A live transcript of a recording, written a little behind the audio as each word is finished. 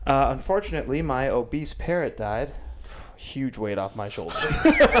Unfortunately, my obese parrot died. Huge weight off my shoulders.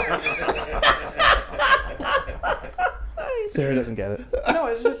 Sarah doesn't get it. No,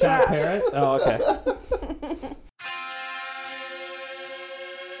 it's just Fat trash. parrot? Oh, okay.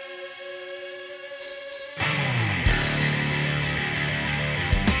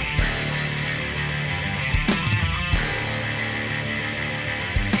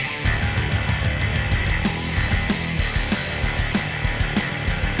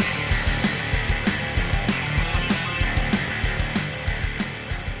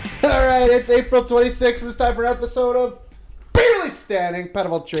 Alright, it's April 26th. It's time for an episode of Barely Standing.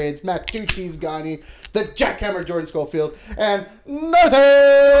 Padaval Trades, Matt Ducey's Gani, the Jackhammer Jordan Schofield, and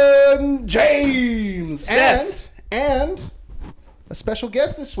Nathan James. Yes. And a special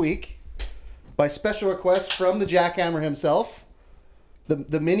guest this week, by special request from the Jackhammer himself.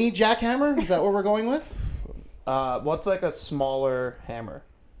 The mini Jackhammer? Is that what we're going with? What's like a smaller hammer?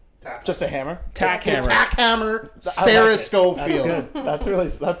 Just a hammer? Tack The hammer. Tack Hammer, Sarah Schofield. That's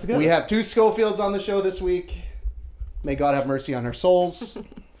good. That's good. We have two Schofields on the show this week. May God have mercy on our souls.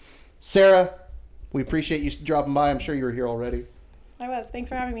 Sarah, we appreciate you dropping by. I'm sure you were here already. I was. Thanks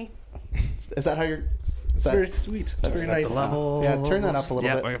for having me. Is that how you're... Is that, Very sweet. that's Very nice. Yeah, turn that up a little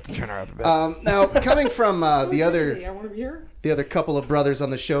Yeah, bit. we have to turn her up a bit. Now, coming from I the want to be here. other couple of brothers on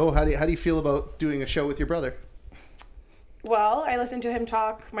the show, how do you feel about doing a show with your brother? Well, I listened to him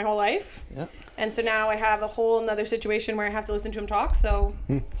talk my whole life. Yeah. And so now I have a whole another situation where I have to listen to him talk, so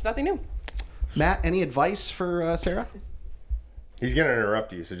it's nothing new. Matt, any advice for Sarah? He's going to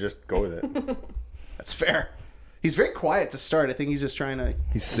interrupt you, so just go with it. That's fair. He's very quiet to start. I think he's just trying to...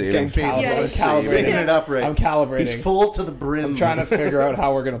 He's Same saving. face. Yeah. Saving it up right. I'm calibrating. He's full to the brim. I'm trying to figure out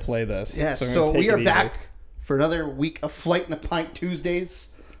how we're going to play this. Yes, I'm so gonna take we are it easy. back for another week of Flight and a Pint Tuesdays.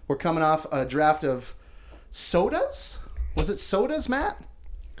 We're coming off a draft of sodas. Was it sodas, Matt?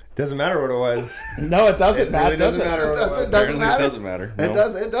 Doesn't matter what it was. No, it doesn't. It Matt, really doesn't does it? matter what it was. It doesn't Apparently matter. It doesn't matter. It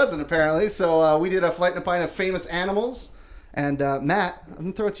does. It doesn't apparently. So we did a Flight and a Pint of famous animals. And Matt, I'm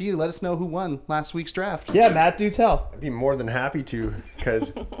gonna throw it to you. Let us know who won last week's draft. Yeah, Matt, do tell. I'd be more than happy to,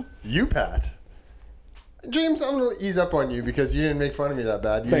 because you, Pat. James, I'm going to ease up on you because you didn't make fun of me that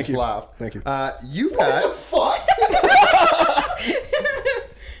bad. You Thank just you. laughed. Thank you. You, Pat, Fuck.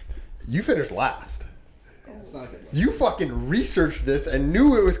 you finished last. That's not good. You fucking researched this and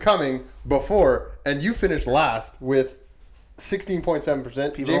knew it was coming before, and you finished last with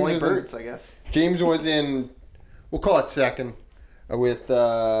 16.7%. People don't like birds, I guess. James was in, we'll call it second, with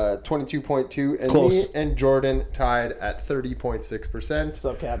 22.2, and Close. me and Jordan tied at 30.6%. What's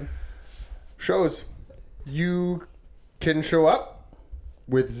up, Captain? Shows you can show up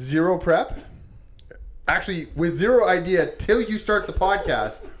with zero prep. Actually, with zero idea till you start the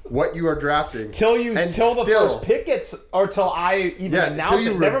podcast what you are drafting. Till the still- first pick gets, or till I even Yeah, announce till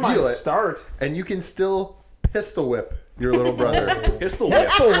you it. Never mind, reveal it. start. And you can still pistol whip your little brother. Pistol whip.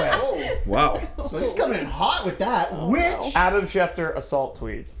 Pistol whip. Wow. So he's coming in hot with that. Which Adam Schefter assault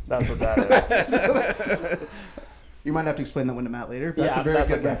tweet. That's what that is. you might have to explain that one to Matt later. But that's Yeah, a very that's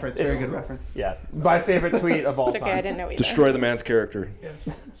good okay. reference. Very It's- good reference. Yeah, my favorite tweet of all It's okay, time. I didn't know either. Destroy the man's character.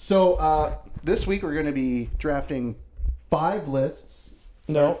 Yes. So this week we're going to be drafting 5 lists.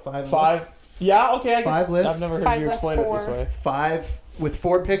 No, Five five. Yeah, okay. I guess 5 lists. I've never heard 5 you less explain it this 4. way. 5 with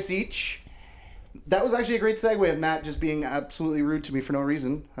 4 picks each. That was actually a great segue of Matt just being absolutely rude to me for no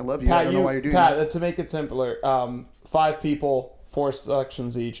reason. I love you. I don't know why you're doing Pat, that. to make it simpler, 5 people, 4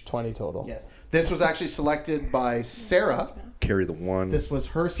 selections each, 20 total. Yes. This was actually selected by Sarah. Carry the one. This was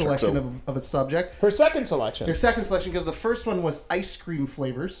her selection out. of a subject. Her second selection. Your second selection, because the first one was ice cream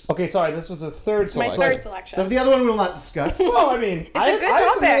flavors. Okay, sorry, this was a third My selection. third selection. The other one we will not discuss. Well, I mean, It's a good I have some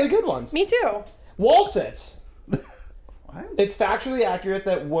topic. really good ones. Me too. Wall sits. What? It's factually accurate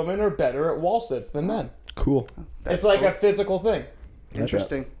that women are better at wall sits than men. Cool. It's like cool. a physical thing.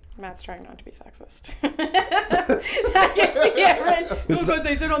 Interesting. Matt's trying not to be sexist. I can see everyone. Because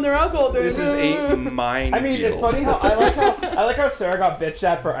they sit on their ass all day. This is a minefield. I mean, it's funny how I like how Sarah got bitched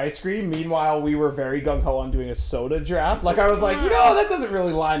at for ice cream. Meanwhile, we were very gung ho on doing a soda draft. Like I was like, that doesn't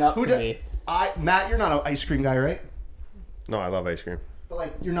really line up to me. Matt, you're not an ice cream guy, right? No, I love ice cream. But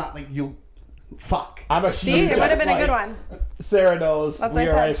like, you're not like you'll. Fuck. I'm a See, huge it would have been a like, good one. Sarah knows That's we what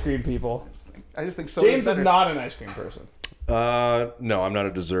I are said. ice cream people. I just think soda's James better. is not an ice cream person. No, I'm not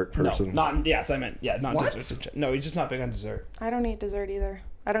a dessert person. No, not yes, I meant not What? dessert. No, he's just not big on dessert. I don't eat dessert either.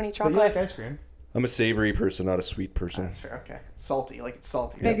 I don't eat But you chocolate. like ice cream. I'm a savory person, not a sweet person. That's fair. Okay. Salty. Like it's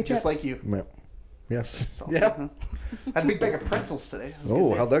salty. Bag of Just chips. like you. Yeah. Yes. Salty, huh? I had a big bag of pretzels today. It was a good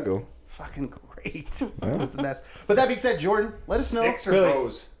Oh, day. how'd that go? Fucking great. It was the best. But that being said, Jordan, let us know. Really?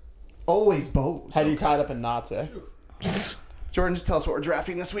 bows? Always bows. Had you tied up in knots, eh? Jordan, just tell us what we're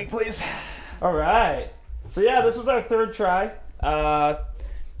drafting this week, please. All right. So yeah, this was our third try.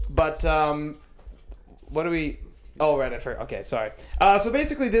 But what do we? Oh, right. I forgot. Okay, sorry. So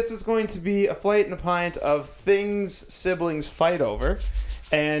basically, this is going to be a flight and a pint of things siblings fight over,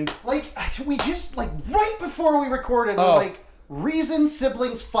 and Like, we just, like, right before we recorded, we're Oh. like, reason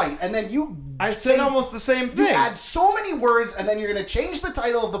siblings fight. And then you I said almost the same You thing. add so many words, and then you're going to change the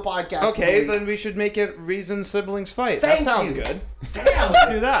title of the podcast. Okay, Louis. then we should make it reason siblings fight. Thank that sounds you. good. Damn,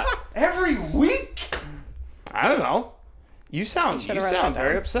 Let's do that. every week? I don't know. You sound Should've written that very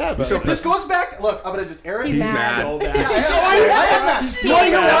down. upset. About So it. this goes back. Look, I'm going to just air it. He's mad. so bad. I am mad. so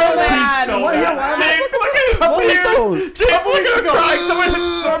mad. You wanna hear why I'm mad? James, look at his Couple weeks tears. ago. James, look at him crying. Someone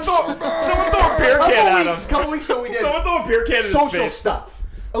throw a beer can at him. Couple weeks ago we did Someone throw a beer can at his social face. stuff,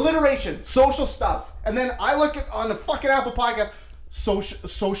 alliteration, social stuff, and then I look at on the fucking Apple Podcast,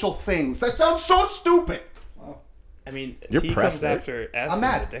 social things. That sounds so stupid. I mean, You're T pressed, comes right? after S. I'm in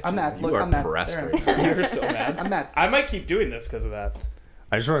mad. addiction. I'm mad. You Look, are I'm mad. pressed There. right now. You're so mad. I'm mad. I might keep doing this because of that.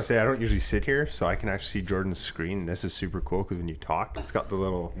 I just want to say I don't usually sit here, so I can actually see Jordan's screen. This is super cool because when you talk, it's got the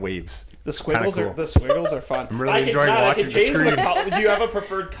little waves. The squiggles Kinda are cool. the squiggles are fun. I'm really I can, enjoying Matt, watching I the can change screen. the color. Do you have a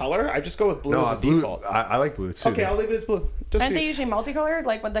preferred color? I just go with blue No, as a blue. default. I like blue too. Okay, I'll leave it as blue. Just Aren't for they you. usually multicolored?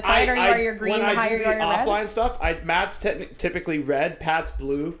 Like, with the quieter you are your green, when the I higher do you are the your red? offline stuff, Matt's typically red, Pat's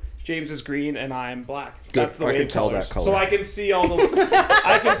blue, James is green, and I'm black. That's the I wave can tell colors. that color. So I can see all the waves.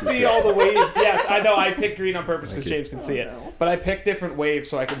 Yes, I know. I picked green on purpose because James can see it. But I picked different waves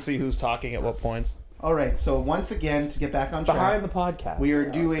so I can see who's talking at what points. All right, so once again, to get back on track, Behind the podcast, we are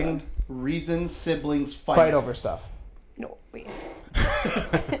doing reason siblings fight. fight over stuff. No, wait.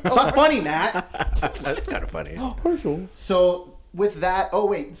 It's not funny, Matt. That's kind of funny. So with that, oh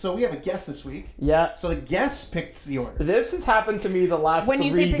wait, so we have a guest this week. Yeah. So the guest picks the order. This has happened to me the last When three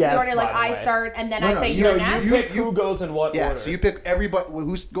you say pick the guests, order, like by the I way. start and then No, I no, say you- you're You next? pick who goes in what Yeah, order. so you pick everybody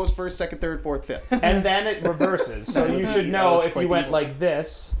who goes first, second, third, fourth, fifth. and then it reverses. So you was- should that know was if quite you went evil. like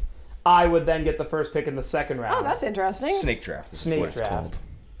this, I would then get the first pick in the second round. Oh, that's interesting. Snake draft. Is Snake what it's draft. called.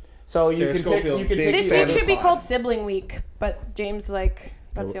 So you Sarah can Schofield, pick. You can big pick This fan week of should be pod. called Sibling Week, but James, like,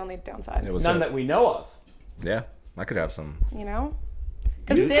 that's the only downside. It was none that we know of. Yeah, I could have some. You know?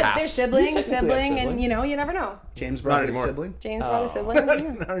 Because they're You sibling, technically have sibling, and, siblings. you know, you never know. James brought his anymore. sibling. James brought a sibling.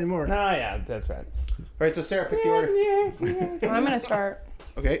 Yeah. Not anymore. Ah, yeah, that's right. All right, so Sarah, pick the order. Well, I'm going to start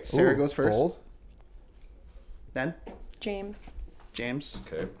Okay, Sarah Ooh, goes first. bold. Then James. James.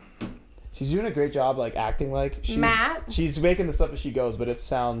 Okay. She's doing a great job, like acting like she's Matt. She's making this up as she goes, but it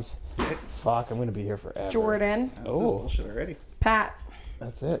sounds. Fuck, I'm gonna be here forever. Jordan. This is Oh. bullshit already. Pat.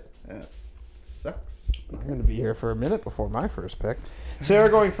 That's it. That sucks. I'm gonna be here for a minute before my first pick. Sarah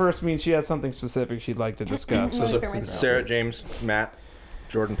going first means she has something specific she'd like to discuss. So So this Sarah- is Sarah, James, Matt,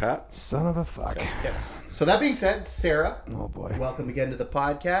 Jordan, Pat. son of a fuck. Yes. So that being said, Sarah, Oh boy. welcome again to the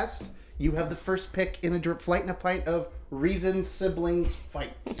podcast. You have the first pick in a flight and a pint of reason siblings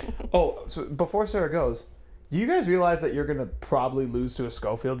fight. Oh, so before Sarah goes, do you guys realize that you're gonna probably lose to a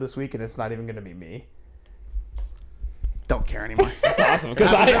Schofield this week, and it's not even gonna be me? Don't care anymore. That's awesome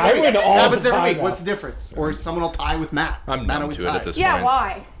because I win all Happens the every time. week. now. What's the difference? Or someone will tie with Matt. I'm Matt numb always to it at ties. this Yeah, point.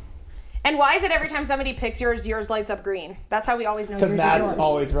 why? And why is it every time somebody picks yours lights up green? That's how we always know yours Because is Matt's yours.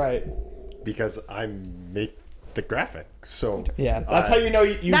 always right. Because I make the graphic. So Yeah, that's how you know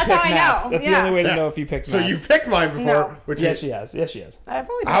you That's picked how I Matt's. know, That's the yeah. only way to Yeah. know if you picked So Matt's. you've picked mine before, No. which Yes, is she has. Yes, she has. I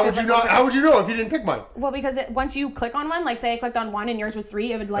probably how would picked you like know? How would you know if you didn't pick mine? Well, because once you click on one, like say I clicked on 1 and yours was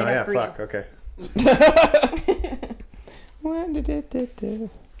 3, it would light Oh up yeah, green. fuck. Okay. All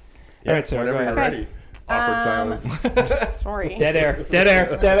right, Sarah, Whenever go you're ahead. ready. Awkward silence. Sorry. Dead air. Dead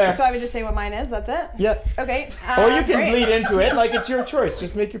air. Dead air. So I would just say what mine is. That's it. Yep. Okay. Or you can great. bleed into it. Like it's your choice.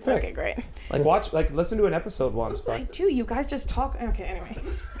 Just make your pick. Okay, great. Like watch. Like listen to an episode once. I Fuck. do. You guys just talk. Okay. Anyway,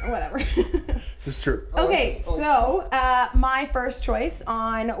 whatever. This is true. Okay, so my first choice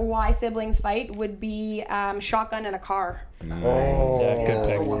on why siblings fight would be shotgun in a car. Oh, yeah, good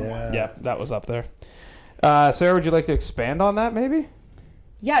pick. Yeah. Yeah, that was up there. Sarah, would you like to expand on that, maybe?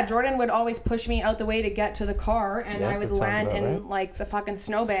 Yeah, Jordan would always push me out the way to get to the car, and Yeah, I would that sounds land about in right. like the fucking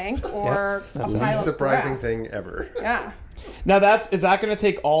snowbank or a that's pile Least of surprising grass. thing ever. Yeah. Now is that going to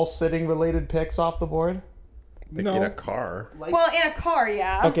take all sitting related picks off the board? Like in a car. Well, in a car,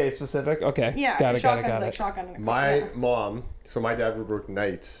 yeah. Okay, specific. Okay. Yeah, Got it. Got it. shotgun's Got like it. shotgun in a car. My yeah. mom, so my dad would work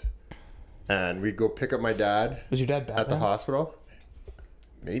nights, and we'd go pick up my dad Was your dad bad at the then? hospital.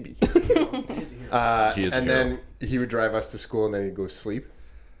 Maybe. He is a And hero. then he would drive us to school, and then he'd go sleep.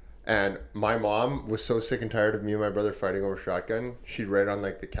 And my mom was so sick and tired of me and my brother fighting over shotgun, she'd write on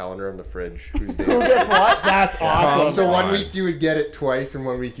like the calendar on the fridge who's day. Guess what? That's awesome. So one week you would get it twice, and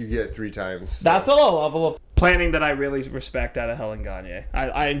one week you get it 3 times. That's a level of planning that I really respect out of Helen Gagne.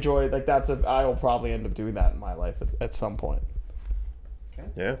 I enjoy like I will probably end up doing that in my life at some point.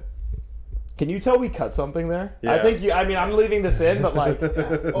 Yeah. Can you tell we cut something there? Yeah. I think you. I mean, I'm leaving this in, but like,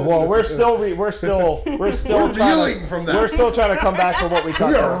 well, we're still trying reeling from that. We're still trying to come back for what we cut.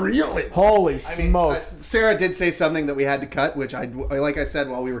 We are there. really. Holy I mean, smokes! Sarah did say something that we had to cut, which like I said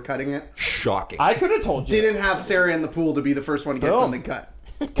while we were cutting it, Shocking. I could have told you. didn't have Sarah in the pool to be the first one to get Boom. something cut.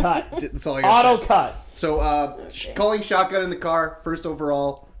 cut. That's all I gotta Auto say. cut. So, calling shotgun in the car, first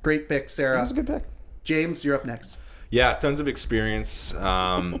overall, great pick, Sarah. That's a good pick. James, you're up next. Yeah, tons of experience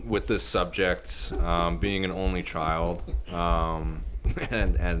with this subject, being an only child, and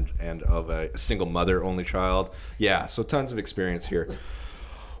of a single mother only child. Yeah, so tons of experience here.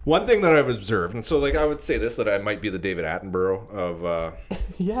 One thing that I've observed, and so like I would say this, that I might be the David Attenborough of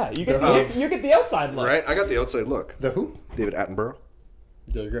Yeah, you get the outside look. right. I got the outside look. The who? David Attenborough.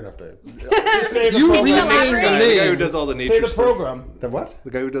 Yeah, you're gonna have to. Just say the You program. resaying the The guy name. who does all the nature Say the stuff. program. The what?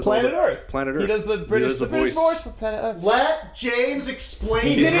 The guy who does Planet all the, Earth. Planet Earth. He does the British voice for Planet Earth. Let James explain.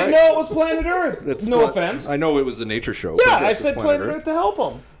 He He's didn't right. know it was Planet Earth. It's no what- offense. I know it was the nature show. Yeah, but I yes, said it's Planet Earth to help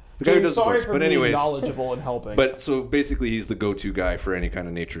him. The guy who James, does the sorry voice. for But being anyways, knowledgeable and helping. but so basically, he's the go-to guy for any kind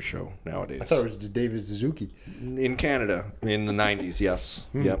of nature show nowadays. I thought it was just David Suzuki. In Canada, in the 90s, yes.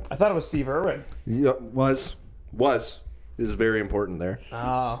 Yep. I thought it was Steve Irwin. Yep. Was. Is very important there.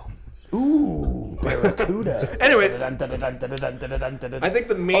 Oh. Ooh, Barracuda. Anyways, I I think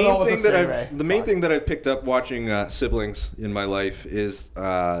the main Oh, no, it was thing a that Stingray. Fuck. thing that I've picked up watching siblings in my life is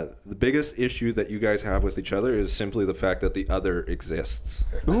the biggest issue that you guys have with each other is simply the fact that the other exists.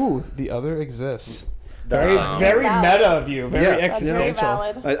 Ooh, the other exists. Very Valid. meta of you. Very Yeah. That's very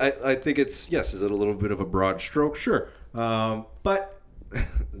existential. valid. I think it's, yes, is it a little bit of a broad stroke? Sure. But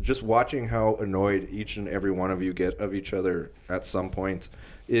just watching how annoyed each and every one of you get of each other at some point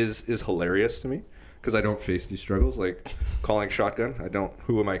is hilarious to me, because I don't face these struggles. Like calling shotgun, I don't.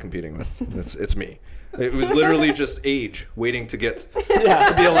 Who am I competing with? It's me. It was literally just age waiting to get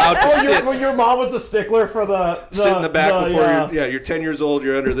to be allowed to sit. When your mom was a stickler for the Sit in the back before you're 10 years old,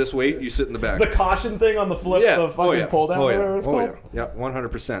 you're under this weight, you sit in the back. the caution thing on the flip, the fucking pull down, whatever it's called. Yeah,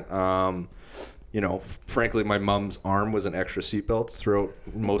 100%. You know, frankly, my mom's arm was an extra seatbelt throughout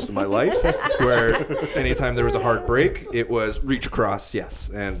most of my life, where anytime there was a hard break, it was reach across, yes,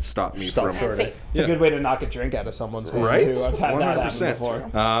 and stop me from... short. Safe. It's a good way to knock a drink out of someone's hand, Right? too. I've had that happen before.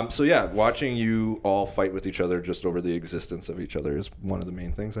 100%. So yeah, watching you all fight with each other just over the existence of each other is one of the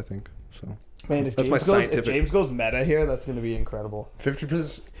main things, I think. So Man, if That's my James scientific- goes meta here, that's going to be incredible.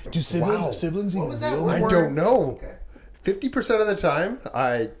 50%. Do siblings What was that? I don't know. Okay. 50% of the time,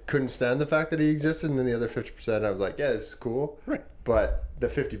 I couldn't stand the fact that he existed, and then the other 50%, I was like, yeah, this is cool. Right. But the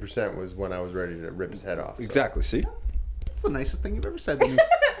 50% was when I was ready to rip his head off. So. exactly, see? That's the nicest thing you've ever said to me.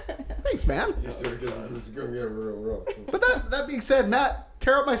 Thanks, man. But that being said, Matt,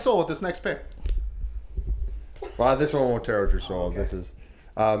 tear up my soul with this next pick. Well, this one won't tear out your soul. Okay. This is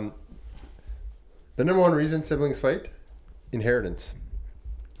the number one reason siblings fight: inheritance.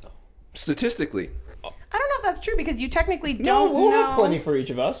 Statistically. I don't know if that's true because you technically No, don't we'll know. have plenty for each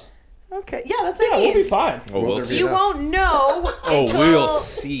of us. Okay, yeah, that's what Yeah, I mean. we'll be fine. Oh, we'll there see. be You enough? won't know. Oh, until we'll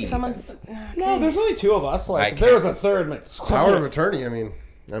see. Someone's. No, there's only two of us. Like, I if there was a third. Like, Power of attorney. I mean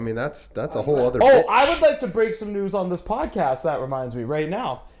that's a whole other. Oh, bit. I would like to break some news on this podcast. That reminds me right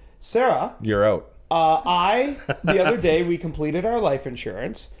now. Sarah, You're out. the other day, we completed our life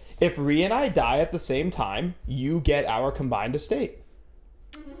insurance. If Rhea and I die at the same time, you get our combined estate.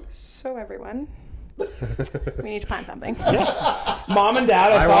 So everyone, we need to plan something. Mom and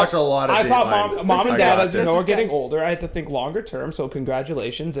Dad, I watch a lot of I thought Dateline. mom This and is Dad, good. as you This know, is are getting good. older. I had to think longer term. So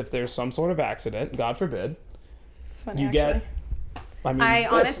congratulations if there's some sort of accident, God forbid. It's funny, You actually. get. I mean, I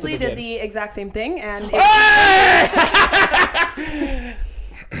that's honestly did beginning. the exact same thing, and it,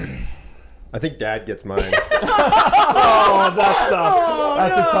 I think Dad gets mine. Oh, that's tough.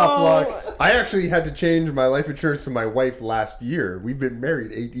 That's a tough look. I actually had to change my life insurance to my wife last year. We've been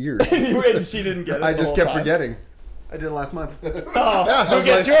married 8 years. And she didn't get it. I the just whole kept time. forgetting. I did it last month. I Who was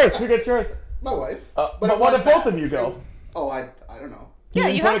gets like, yours? Who gets yours? My wife. But it what was if both that. of you go? Oh, I don't know. yeah,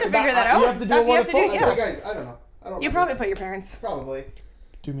 you have to figure that out. You have to do That's one you have of to do. both. Yeah, I don't know. I don't you remember. probably put your parents. Probably.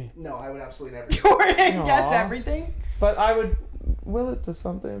 Do me. No, I would absolutely never. Jordan gets Aw. everything. But I would will it to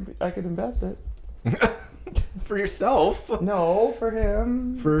something. I could invest it. For yourself. No, for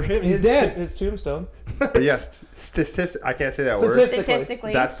him. For him. His He's dead. His tombstone. but yes, statistic. I can't say that word.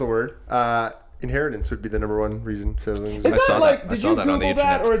 Statistically, That's the word. Inheritance would be the number one reason siblings. Is saw that like? that. I Did saw you that on the Google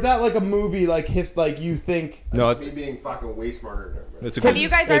that, internet. or is that like a movie? Like like you think? No, it's me being fucking way smarter than everybody. a have you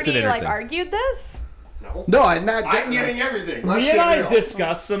guys it's an already inner like thing. argued this? No, and that I'm getting everything. Me Let's and get I real.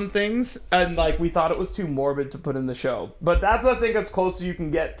 discussed some things, and like we thought it was too morbid to put in the show. But that's I think as close as you can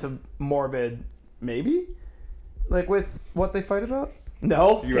get to morbid, maybe. Like with what they fight about.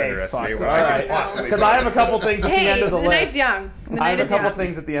 No, You underestimate what All I could right, possibly because do. I have a couple things at the Hey, end of the the night's list. young. The I night have a is couple young.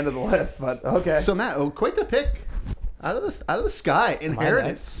 things at the end of the list, but okay. So Matt, quite the pick out of the sky,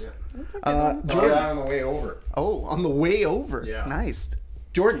 Inheritance. Jordan Jordan. on the way over. Oh, on the way over. Yeah. Nice.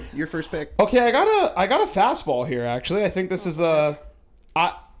 Jordan, your first pick. Okay, I got a fastball here. Actually, I think this is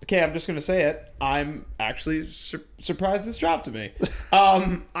I'm just gonna say it. I'm actually surprised this dropped to me.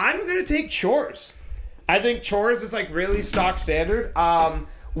 I'm gonna take Chores. I think Chores is like really stock standard.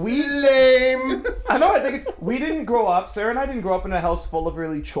 We Lame. I know. I think we didn't grow up. Sarah and I didn't grow up in a house full of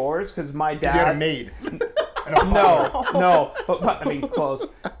really chores because my He had a dad. maid. No, but I mean close.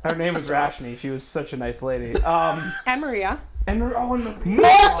 Her name was Rashni. She was such a nice lady. And Maria. And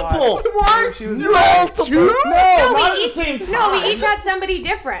Multiple. What? She was Multiple. No, No, not we at the same time. No, we each had somebody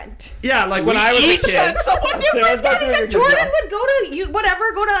different. Yeah, like when I was a kid. Sarah's not doing a good Jordan job. would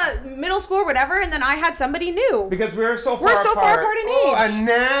go to middle school or whatever, and then I had somebody new. Because we were so far We're so far apart in age. Oh, a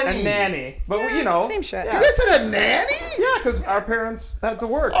nanny. A nanny. But, you know. Same shit. You guys had a nanny? Yeah, because our parents had to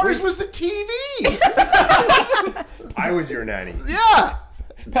work. Ours was the TV. I was your nanny. Yeah.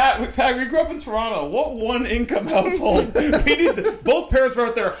 Pat, we grew up in Toronto. What one income household? Both parents were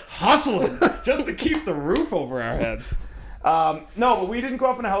out there hustling just to keep the roof over our heads. No, but we didn't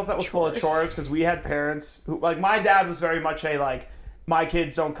grow up in a house that was full of chores because we had parents who, like, my dad was very much a, like, my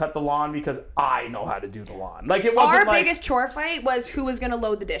kids don't cut the lawn because I know how to do the lawn. Like, it wasn't Our like biggest chore fight was who was going to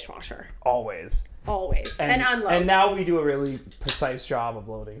load the dishwasher. always. Always. And unload. And now we do a really precise job of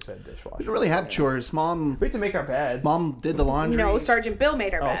loading said dishwasher. We didn't really have chores. Mom We have to make our beds. did the laundry. no, Sergeant Bill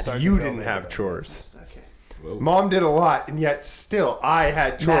made our bed. Sergeant You Bill didn't made have it. chores. Okay. Mom did a lot, and yet still I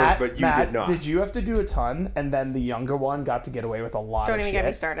had chores, but you Matt, did not. did you have to do a ton, and then the younger one got to get away with a lot Don't of even shit? get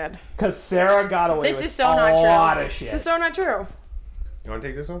me started. Because Sarah got away This with is so a not true. lot of shit. This is so not true. You want to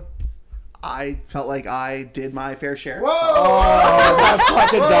take this one? I felt like I did my fair share. Oh, that's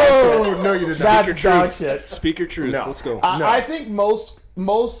fucking dog shit. Oh, no, you did not. That's dog shit. Speak your truth. No. Let's go. I think most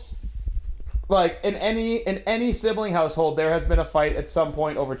like in any sibling household, there has been a fight at some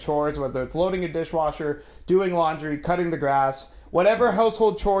point over chores, whether it's loading a dishwasher, doing laundry, cutting the grass, whatever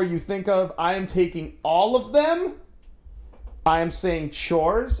household chore you think of. I am taking all of them. I am saying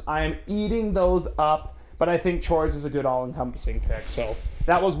chores. I am eating those up. But I think chores is a good all-encompassing pick. So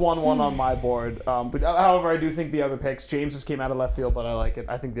that was 1-1 on my board. But however, I do think the other picks, James's came out of left field, but I like it.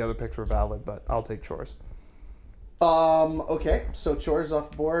 I think the other picks were valid, but I'll take chores. Okay, so chores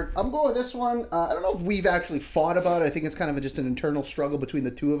off the board. I'm going with this one. I don't know if we've actually fought about it. I think it's kind of just an internal struggle between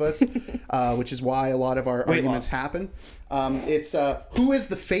the two of us, which is why a lot of our arguments happen. It's who is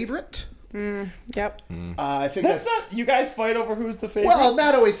the favorite? Yep. I think That's not. You guys fight over who's the favorite. Well,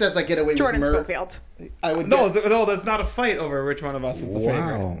 Matt always says I get away Jordan with murder. Schofield. I would no, get- no, there's not a fight over which one of us is the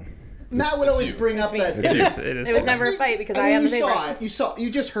favorite. Matt would always bring up that. It is. It is. It was never a fight because I I, mean, am you the favorite. saw it. You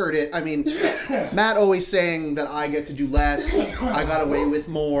just heard it. I mean, Matt always saying that I get to do less. I got away with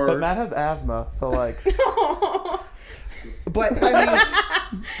more. But Matt has asthma, so like. But I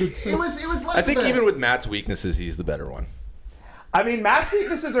mean, it was less. I think of a, even with Matt's weaknesses, he's the better one. I mean, Matt's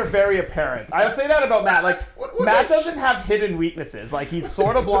weaknesses are very apparent. I'll say that about Matt. Like, what Matt is- doesn't have hidden weaknesses. Like, he's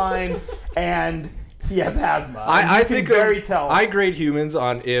sort of blind and he has asthma. And I you can think very tell. I grade humans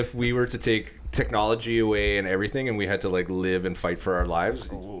on if we were to take technology away and everything, and we had to like live and fight for our lives.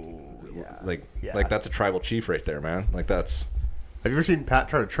 Like that's a tribal chief right there, man. Like that's. Have you ever seen Pat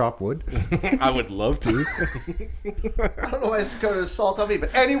try to chop wood? I would love to. I don't know why it's going to assault on me,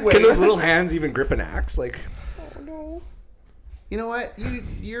 but anyway. Can those little hands even grip an axe? Like. You know what?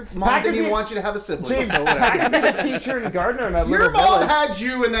 Your Pat mom could didn't even be- want you to have a sibling. James, So Pat whatever. could be the teacher and gardener in that Your little mom village. had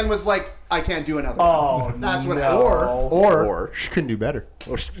you and then was like, I can't do another Oh, one. That's what no. happened. Or she couldn't do better.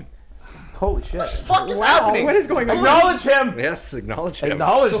 Or, Holy shit. Fuck is Wow, happening? what is going on? Acknowledge him. yes, acknowledge him.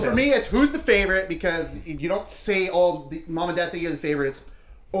 Acknowledge So him. for me, it's who's the favorite, because you don't say all the mom and dad think you're the favorite. It's,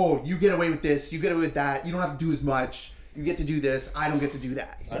 oh, you get away with this, you get away with that, you don't have to do as much, you get to do this, I don't get to do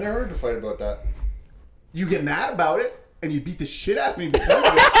that. I never heard to fight about that. You get mad about it, and you beat the shit out of me because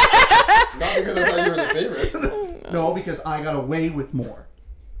of it. Not because I thought you were the favorite. No, because I got away with more.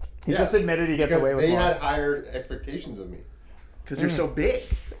 He just admitted he gets Because away with they more. had higher expectations of me. Because you're so big.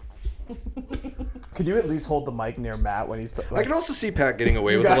 Could you at least hold the mic near Matt when he's... I can also see Pat getting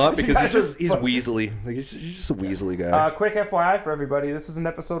away with guys- a lot you because guys he's are- weaselly. Like he's just a weaselly guy. Quick FYI for everybody, this is an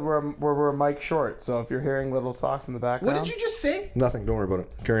episode where we're a mic short, so if you're hearing little socks in the background... What did you just say? Nothing. Don't worry about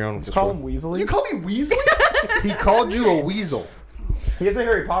it. Carry on with the call show. him Weasley? You call me Weasley? He called you a weasel. He is a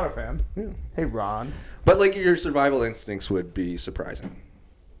Harry Potter fan. Hey, Ron. But like your survival instincts would be surprising.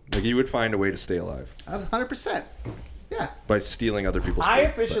 Like you would find a way to stay alive 100%. Yeah. by stealing other people's I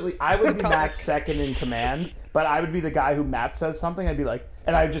food. would be Matt's second in command, but I would be the guy who Matt says something. I'd be like,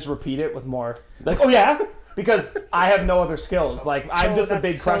 and I would just repeat it with more, like, oh yeah? Because I have no other skills. Like, I'm just a that's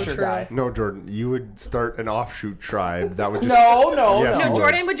big so crusher true. guy. No, Jordan, you would start an offshoot tribe that would just. No. Yes, you No, would.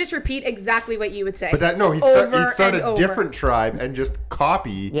 Jordan would just repeat exactly what you would say. But that no, he'd Over start and a over. different tribe and just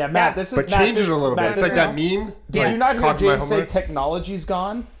copy. Yeah, Matt, this is But Matt, change it this- a little Matt, bit. It's like this- that meme. Did like, you not hear copy my James say homework. technology's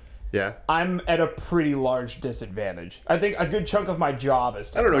gone? Yeah. I'm at a pretty large disadvantage. I think a good chunk of my job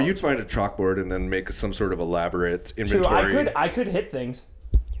is I don't know. You'd find a chalkboard and then make some sort of elaborate True, inventory. I could hit things.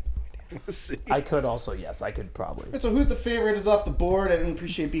 See. I could also, yes, I could probably. So who's the favorite is off the board. I didn't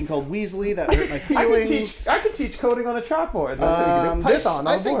appreciate being called Weasley. That hurt my feelings. I could teach coding on a chalkboard. That's how you can do This, Python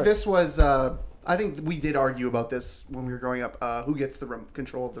I on think board. this was. I think we did argue about this when we were growing up. Who gets the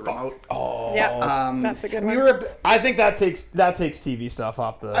control of the remote? yeah, that's a good one. We were. A bit- I think that takes TV stuff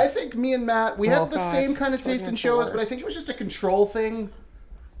off the. I think me and Matt, we Oh, had the God. same kind of taste in Jordan's the shows, but I worst. think it was just a control thing.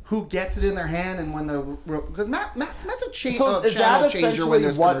 Who gets it in their hand and when the because Matt's a so is channel that changer when essentially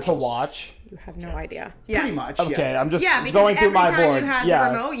there's what to commercials. watch? You have no idea. Pretty Yes. much. Okay, yeah. I'm just Yeah, because going through every my time board. you had the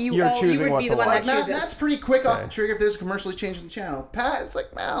yeah, remote, you you're all- you choosing would what be to the one watch. that chooses. Matt's pretty quick off the trigger if there's commercially changing the channel. Pat, it's like,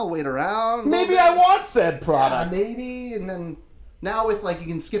 I'll wait around. a little Maybe bit. I want said Yeah, product. maybe, and then now with like you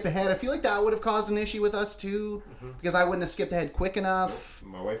can skip ahead. I feel like that would have caused an issue with us too, because I wouldn't have skipped ahead quick enough,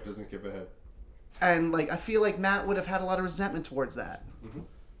 My wife doesn't skip ahead. and like I feel like Matt would have had a lot of resentment towards that.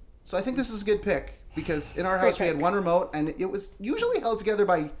 So I think this is a good pick because in our house we had pick. one remote, and it was usually held together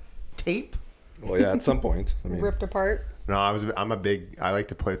by tape. Well, yeah, at some point. I mean, Ripped apart. No, I like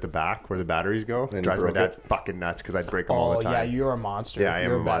to play at the back where the batteries go. It you drives my broke dad it? fucking nuts because I'd break them all Oh the time. yeah, you're a monster. Yeah, I am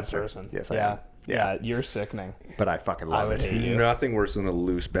you're a a bad monster. person. Yes, I yeah. am. Yeah, Yeah. you're sickening. But I fucking I love would it. hate you. nothing worse than a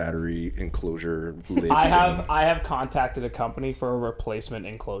loose battery enclosure lid. I have contacted a company for a replacement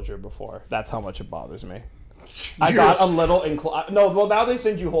enclosure before. That's how much it bothers me. I got a little no. Well, now they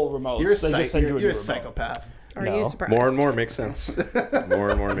send you whole remotes. You're a, they just send you a new you're a remote. psychopath. Are No. you surprised? More and more makes sense. More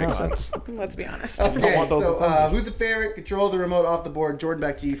and more makes sense. Let's be honest. Okay, want those so enclosures. who's the favorite? Control the remote off the board. Jordan,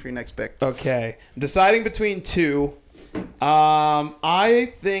 back to you for your next pick. Okay, I'm deciding between two.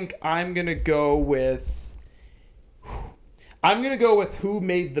 I think I'm gonna go with. Who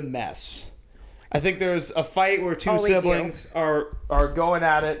made the mess. I think there's a fight where two Always siblings are going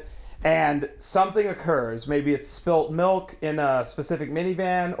at it, and something occurs. Maybe it's spilt milk in a specific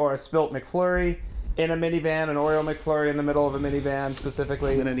minivan, or a spilt McFlurry in a minivan, an Oreo McFlurry in the middle of a minivan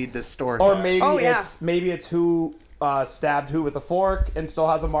specifically. I'm gonna need this story. Or maybe Oh, yeah. it's who stabbed who with a fork and still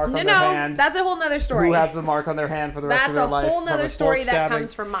has a mark on No, their hand. that's a whole nother story. Who has a mark on their hand for the rest of That's their a life? whole from nother a story fork that stabbing?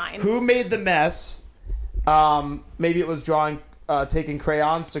 comes from mine. Who made the mess? Maybe it was taking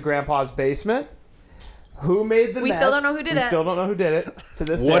crayons to Grandpa's basement. Who made the mess? We still don't know who did We it. still don't know who did it to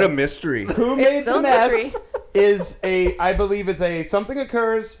this What day. a mystery. Who made still the a mess mystery. is I believe is a something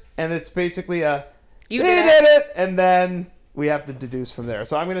occurs and it's basically a You they did did it. it and then we have to deduce from there.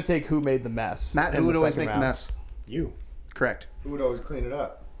 So I'm going to take who made the mess. Matt, in who would always second make round. the mess? You. Correct. Who would always clean it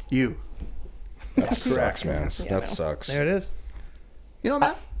up? You. That sucks, man. Yeah, That no. sucks. There it is. You know,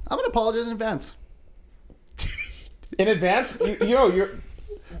 Matt, I'm gonna apologize in advance. In advance, you're.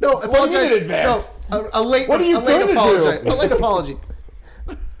 No, do you apologize mean in advance? No, a late. What are you a late gonna apology. do? A late apology.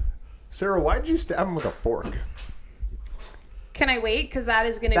 Sarah, why'd you stab him with a fork? Can I wait? Because that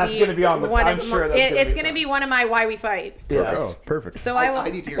is going to be. That's gonna be on the- one I'm of sure my, that's gonna it's be going to be one of my why we fight. Yeah. Oh, perfect. So I will. I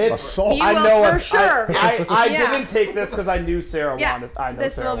need to hear It's this. You I will know for it's, sure. I Yeah. didn't take this because I knew Sarah Yeah, wanted. I know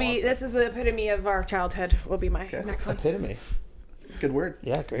this Sarah will be. wants it. This is the epitome of our childhood. Will be my next one. Epitome. Good word.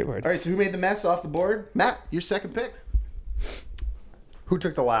 Yeah, great word. All right, so who made the mess off the board? Matt, your second pick. Who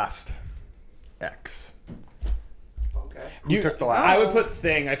took the last X? Okay. Who took the last? I would put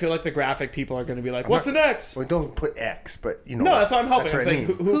thing. I feel like the graphic people are going to be like, "What's the next?" Well, don't put X, but you know. No, that's why I'm helping. That's It's what I like,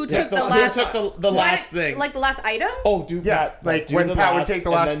 mean. Who took the last? Who took the last thing? Like the last item? Oh, dude, Yeah, Pat, like do when the Pat would last take the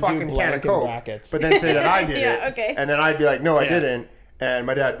and last then do fucking can blank of in Coke, brackets. but then say that I did Yeah, it. okay. And then I'd be like, no, I Yeah. didn't. And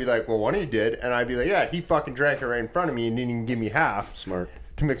my dad'd be like, well, one of you did. And I'd be like, yeah, he fucking drank it right in front of me and didn't even give me half. Smart.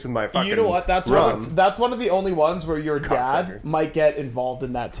 To mix with my fucking You know what? That's rum. one of the only ones where your dad Cocksucker. might get involved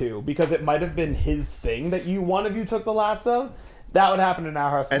in that too, because it might have been his thing that one of you took the last of. That would happen in our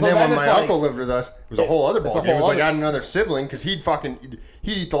house. And So then when it's my like- uncle lived with us, it was a whole other it's a ball game. It was whole like other- adding another sibling because he'd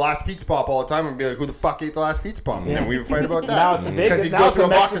eat the last pizza pop all the time and be like, who the fuck ate the last pizza pop? And then we would fight about that. Now it's a big. Because he'd Now go it's through a a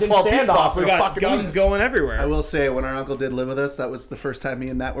box of Mexican 12 pizza standoff. pops We in a got fucking guns week. going I everywhere. will say, when our uncle did live with us, that was the first time me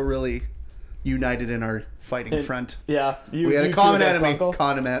and Matt were really united in our fighting front. Yeah, We had a you common two against enemy. Uncle.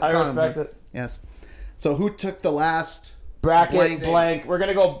 Common I respect it. Yes. So who took the last Bracket, Blank. blank. We're going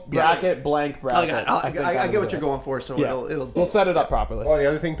to go bracket, blank, I bracket. get what you're going for, so Yeah. it'll We'll set it up properly. Oh, the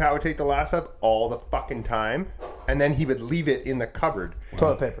other thing, Pat would take the last up all the fucking time, and then he would leave it in the cupboard.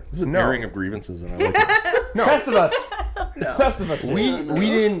 Toilet paper. This is an No. airing of grievances, and I like it. No, Festivus. It's Festivus. we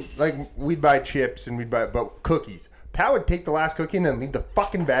didn't like. We'd buy chips and we'd buy but cookies. Pat would take the last cookie and then leave the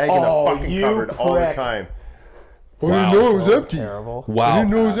fucking bag in Oh, the fucking you cupboard all the prick. time. Oh, Wow. you know it was empty. Terrible. I Wow.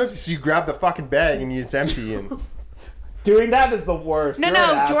 didn't know it was empty. So you grab the fucking bag and it's empty. And Doing that is the worst. No, You're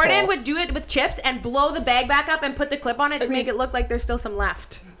an no, Jordan asshole. would do it with chips and blow the bag back up and put the clip on it to make it look like there's still some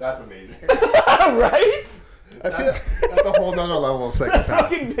left. that's amazing. Right? I feel That's a whole nother level of That's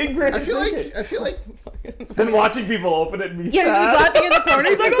psychopath. fucking big brain. I feel like Then watching people open it and be Yeah, he's sad. laughing in the corner.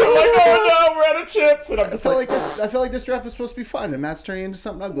 He's like, They're like, oh no, we're out of chips. And I'm I just feel like, like this draft was supposed to be fun, and Matt's turning into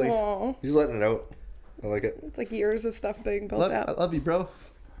something ugly. oh, He's letting it out. I like it. it's like years of stuff being built I up. love you, bro.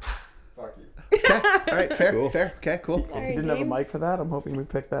 Fuck you. Okay, all right, fair, fair. Okay, cool. if you didn't have a mic for that, I'm hoping we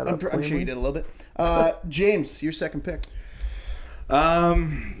picked that up. I'm sure you did a little bit. James, your second pick.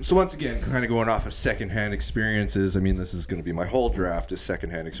 So once again, kind of going off of secondhand experiences. I mean, this is going to be my whole draft is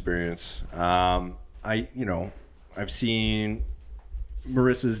secondhand experience. I've seen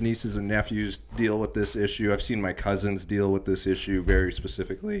Marissa's nieces and nephews deal with this issue. I've seen my cousins deal with this issue very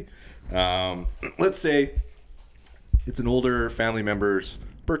specifically. Let's say it's an older family member's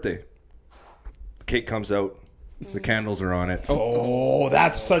birthday. The cake comes out. The candles are on it. Oh,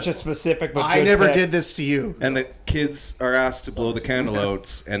 that's such a specific. But I good never pick. did this to you. And the kids are asked to blow the candle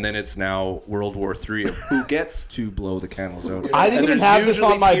out, and then it's now World War III of who gets to blow the candles out. I didn't And even there's have this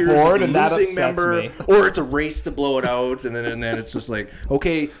usually on my tiers of board, the and that losing upsets me. Or it's a race to blow it out, and then it's just like,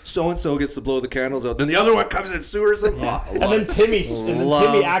 okay, so and so gets to blow the candles out. Then the other one comes and sewers them. Oh, I And love then it.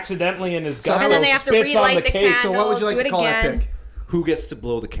 Timmy accidentally in his gusto And then they have to spits on the relight the cake. candle. So what would you like do to it call that again. pick? Who gets to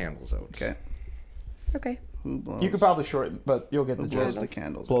blow the candles out? Okay. Okay. Who blows? You could probably shorten, but you'll get the blows gist. the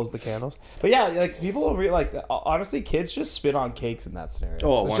candles? Blows the candles. But yeah, like people will like honestly, kids just spit on cakes in that scenario.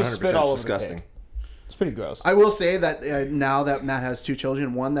 Oh, It's 100% just spit all over the disgusting. cake. It's pretty gross. I will say that now that Matt has two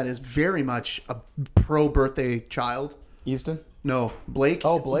children, one that is very much a pro birthday child. Easton? No, Blake.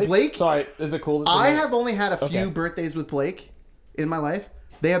 Oh, Blake. Blake. Sorry, is it cool? That I have only had a few Okay. birthdays with Blake in my life.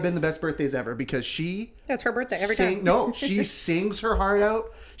 They have been the best birthdays ever because she That's her birthday every time. No, she sings her heart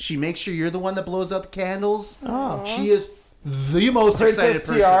out. She makes sure you're the one that blows out the candles. Oh. She is the most excited Princess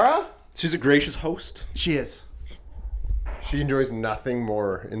person. Tiara. She's a gracious host. She is. She enjoys nothing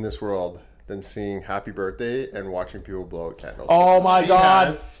more in this world than seeing Happy Birthday and watching people blow out candles. Oh my She God.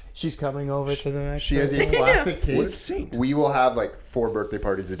 has- She's coming over to the next. She has a birthday. plastic What a cake. saint. We will have like 4 birthday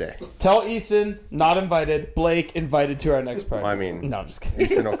parties a day. Tell Easton not invited. Blake invited to our next party. I mean, no, I'm just kidding.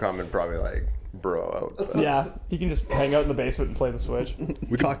 Easton will come and probably like bro out. But Yeah, he can just hang out in the basement and play the Switch.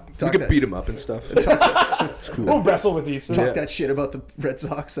 We Talk could that- beat him up and stuff. Talk We'll wrestle with Easton. that shit about the Red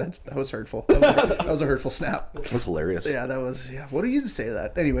Sox. That was hurtful. That was a hurtful snap. That was hilarious. Yeah, that was. Yeah. What do you say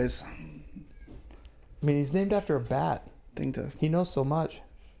that? Anyways, I mean, he's named after a bat. thing to. He knows so much.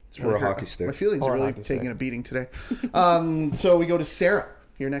 It's Or a hockey stick. My feelings Or are a really hockey taking stick. a beating today. So we go to Sarah.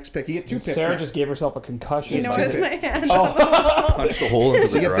 Your next pick. You get 2 picks. Sarah now. just gave herself a concussion. You know Two what? My picks. hand. Punched a hole into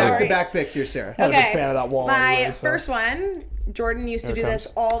the You get ground. back-to-back picks here, Sarah. Not a big fan of that wall. My anyway, so. first one, Jordan used to Here do it this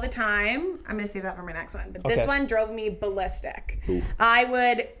comes. all the time. I'm going to save that for my next one. But this Okay. one drove me ballistic. I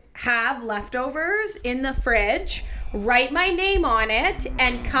would have leftovers in the fridge, write my name on it,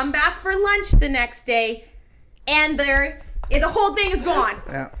 and come back for lunch the next day, and the whole thing is gone.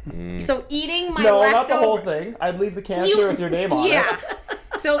 Yeah. So eating my No, leftovers. not the whole thing. I'd leave the canister with your name on it. Yeah.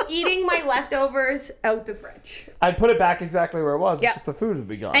 So eating my leftovers out the fridge. I'd put it back exactly where it was. Yep. It's just the food would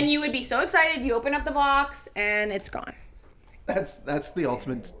be gone. And you would be so excited. You open up the box, and it's gone. That's the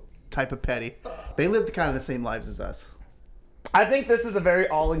ultimate type of petty. They lived kind of the same lives as us. I think this is a very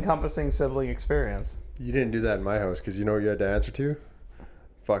all-encompassing sibling experience. You didn't do that in my house because you know what you had to answer to?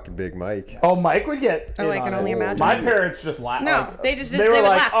 Fucking Big Mike. Oh, Mike would get. Oh, in I can on only it. imagine. My parents just laughed. No, like, they just they they were would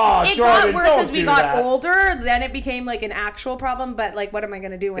like, laugh. "Oh, it Jordan, got worse don't as we do got that." older. Then it became like an actual problem. But like, what am I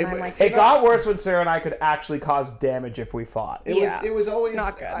gonna do when I'm like? It got worse when Sarah and I could actually cause damage if we fought. It was always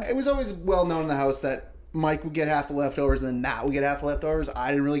Not good. It was always well known in the house that Mike would get half the leftovers, and then Matt would get half the leftovers. I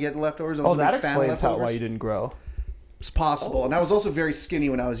didn't really get the leftovers. I was Oh, a that big fan of explains how why leftovers. you didn't grow. It's possible, and I was also very skinny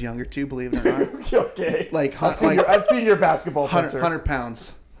when I was younger too. Believe it or not, Okay. like I've seen your basketball 100, picture. 100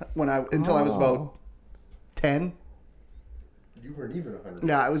 pounds until I was about 10. You weren't even 100.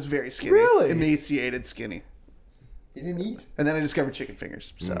 Yeah, I was very skinny, Really? emaciated, skinny, You didn't eat. and then I discovered chicken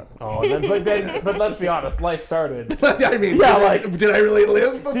fingers. So Oh, but let's be honest, life started. I mean, Yeah, did I really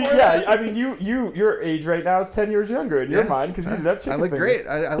live before? Yeah, I mean, your age right now is 10 years younger in your mind because you didn't have chicken I look fingers. great.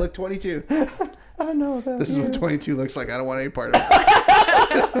 I look 22. I don't know. This is what 22 looks like. I don't want any part of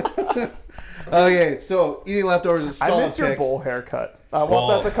it. Okay, so eating leftovers is a I solid miss your pick. bowl haircut. I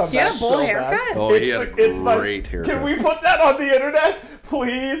want that to come You had back a bowl so haircut? bad. Oh, he had a great haircut. Can we put that on the internet,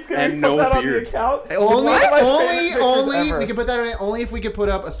 please? Can And we no put that on beard. the account? Only, One of my favorite pictures only ever. we can put that on. Only if we could put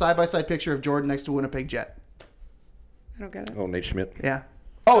up a side-by-side picture of Jordan next to Winnipeg Jet. I don't get it. Oh, Nate Schmidt. Yeah.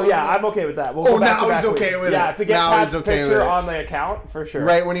 Oh yeah, I'm okay with that. We'll Oh, go back now to he's back okay weeks. with Yeah, it. to get Now Pat's he's okay picture with it. on the account for sure.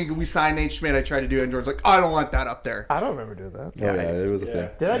 Right when we signed Nate Schmidt, I tried to do it, and Jordan's like, I don't want that up there. I don't remember doing that. Oh, yeah, it was a thing.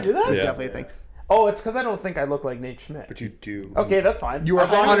 Did I do that? It's Yeah. definitely a thing. Oh, it's because I don't think I look like Nate Schmidt. But you do. Okay, that's fine. You are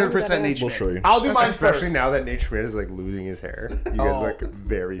As long as- 100% Nate We'll Schmidt. show you. I'll do mine Especially first. now that Nate Schmidt is like losing his hair. You guys look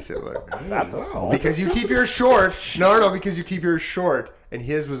very similar. That's a solid. Because you keep yours short. No, because you keep yours short, and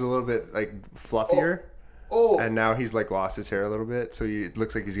his was a little bit like fluffier. Oh, And now he's like lost his hair a little bit, so it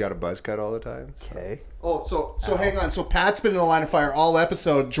looks like he's got a buzz cut all the time. Okay. so hang on. So Pat's been in the line of fire all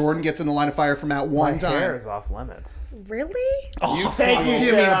episode. Jordan gets in the line of fire from that one My time. hair is off limits. Really? Thank you,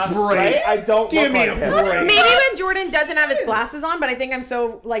 Give me a Sarah. break. Right? I don't Give look me like a him. break. Maybe when Jordan doesn't have his glasses on, but I think I'm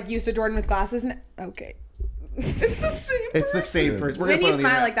so like used to Jordan with glasses. Okay. It's the same. It's the same person. We're When gonna you put it on the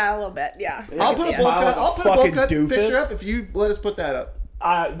smile internet. like that a little bit, yeah. I'll put a Yeah. bowl Smile cut. like a I'll put a bowl fucking cut doofus. picture up if you let us put that up.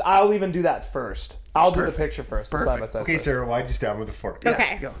 I'll even do that first. I'll do the picture first. the Perfect. Side by side. Okay, first. Sarah, why'd you stab him with a fork?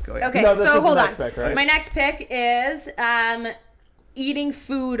 Okay. Go, yeah. Okay, No, this is so the hold on. next pick, right? My next pick is eating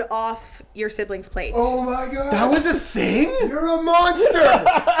food off your sibling's plate. Oh my god. That was a thing? You're a monster!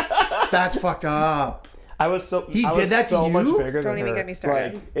 That's fucked up. I was so He I did was that to so much you? bigger Don't than even her. get me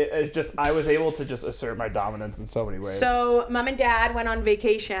started. Like it's just I was able to just assert my dominance in so many ways. So mom and dad went on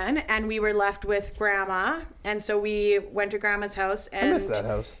vacation and we were left with grandma, and so we went to grandma's house I and miss that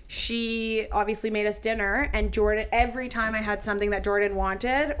house. she obviously made us dinner, and Jordan, every time I had something that Jordan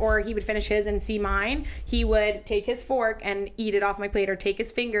wanted, or he would finish his and see mine, he would take his fork and eat it off my plate, or take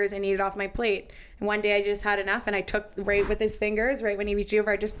his fingers and eat it off my plate. And one day I just had enough, and I took right with his fingers, right when he reached over,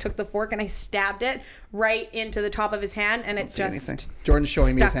 I just took the fork and I stabbed it right into the top of his hand, and it's just Anything. Jordan's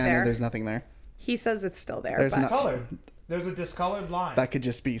showing me his stuck hand there. and there's nothing there. He says it's still there. There's but not. Colored. There's a discolored line. That could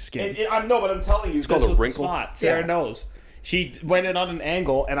just be skin. I'm no, but I'm telling you, this called a was the wrinkle. spot. Sarah Yeah. knows. She went in on an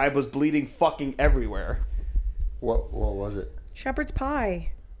angle, and I was bleeding fucking everywhere. What was it? shepherd's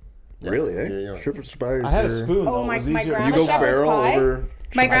pie. Really, eh? Yeah, yeah. Shepherd's pie. I had a spoon though. Oh, it my was easier. grandma You go shepherd's feral pie. over.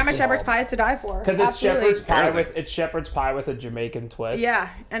 My grandma shepherd's pie is to die for. Because it's Absolutely. shepherd's pie Apparently. it's shepherd's pie with a Jamaican twist. Yeah,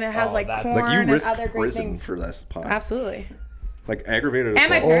 and it has Oh, like that's- corn Like you and risk other great prison things. for this pie. Absolutely. Like aggravated And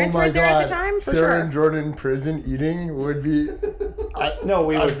my assault. parents were there at the time, for Sarah sure. and Jordan in prison eating would be. No,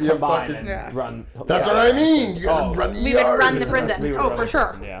 we I'd would be a combine fucking- and Yeah. run. That's yeah. what I mean. You guys Oh. would run the We would yard. run the We prison. would Oh, run for the sure.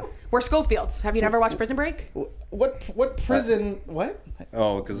 prison, yeah. We're Schofields. Have you never watched Prison Break? What prison? What?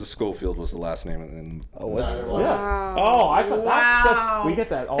 Oh, because the Schofield was the last name. And Yeah. Oh, I thought that's Wow. such. We get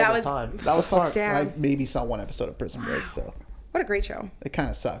that all That the was- time. That was smart. Damn. I maybe saw one episode of Prison Break, so What a great show. it kind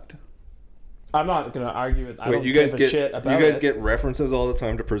of sucked. I'm not gonna argue with. I Wait, don't you guys give a get shit about you guys it. get references all the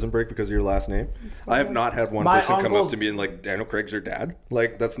time to Prison Break because of your last name. I have not had one My person come up uncle's- to me and like Daniel Craig's your dad.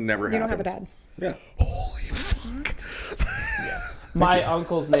 Like that's never You don't happened. have a dad. Yeah. Holy fuck! My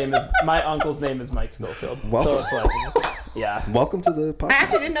uncle's name is Mike Schofield. Well- So it's like, yeah. Welcome to the podcast. I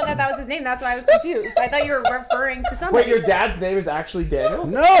actually didn't know that was his name. That's why I was confused. I thought you were referring to somebody. Wait, your dad's name is actually Daniel?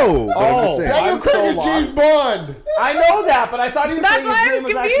 No. But I'm just Oh, saying. Daniel I'm Craig so is lost. James Bond. I know that, but I thought he was That's saying his why I name was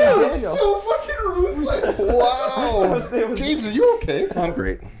was actually confused. Daniel. So fucking ruthless. Wow. His name was- James, are you okay? I'm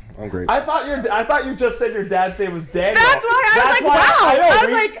great. I'm great. I thought you just said your dad's name was Daniel. That's why I was like, wow. I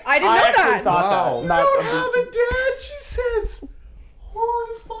was like, I didn't know actually that. Thought Wow. that. Not- I don't have a dad, she says.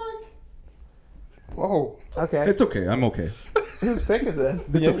 Holy fuck! Whoa. okay. It's okay. I'm okay. Whose pick is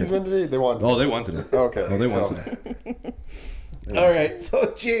it? The Yankees won today. They won. Oh, they wanted it. Okay. Oh, they so- wanted it. All right,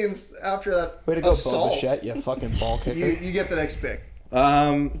 so James, after that Way to go, assault, Boba Fett, you fucking ball kicker. you get the next pick.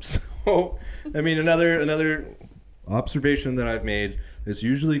 So, I mean, another observation that I've made. It's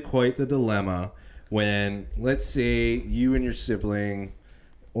usually quite the dilemma when, let's say, you and your sibling,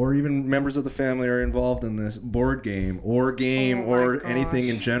 or even members of the family, are involved in this board game or anything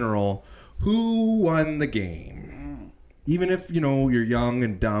in general. Who won the game? Even if you're young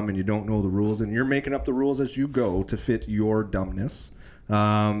and dumb and you don't know the rules and you're making up the rules as you go to fit your dumbness.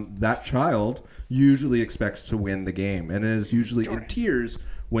 That child usually expects to win the game and is usually in tears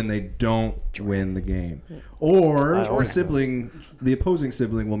when they don't win the game. Or the opposing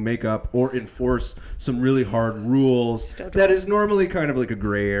sibling will make up or enforce some really hard rules that is normally kind of like a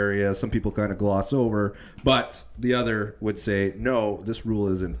gray area. Some people kind of gloss over, but the other would say, no, this rule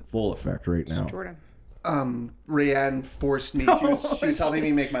is in full effect right now. Jordan. Rayanne forced me. She was helping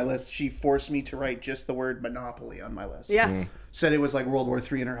me make my list. She forced me to write just the word Monopoly on my list. Yeah. Said it was like World War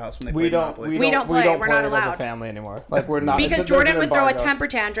III in her house when they We played don't. Monopoly. We don't play it. We're not it as allowed. a family anymore. Like we're not. Because there's Jordan an would throw a embargo. temper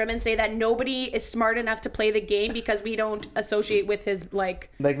tantrum and say that nobody is smart enough to play the game because we don't associate with his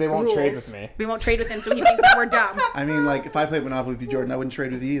like Like they won't rules. trade with me. We won't trade with him, so he thinks that we're dumb. I mean, like, if I played Monopoly with you, Jordan, I wouldn't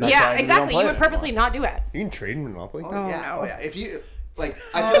trade with you either. Yeah, why we don't exactly. play You it would purposely not do it. You can trade in Monopoly. Oh, yeah. If you... Like,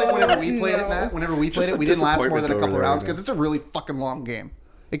 I feel like whenever we played it, Matt, whenever we played Just it, the we didn't last more than a disappointment couple over rounds there, because it's a really fucking long game.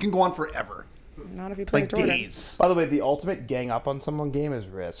 It can go on forever. Not if you play Like, Jordan. days. By the way, the ultimate gang up on someone game is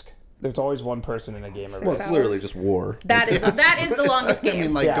Risk. There's always one person in a game of Well, Risk. it's literally just war. That is the longest I game.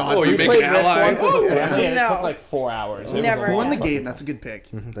 mean, like, Yeah. God. Oh, you We make played an Risk ally? once as a family, and it No. took like 4 hours. It was Never. a Who won the long game? That's a good pick.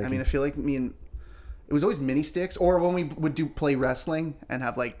 I mean, I feel like it was always mini sticks, or when we would play wrestling and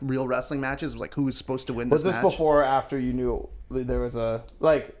have like real wrestling matches, it was like who was supposed to win this Was this match. before or after you knew there was a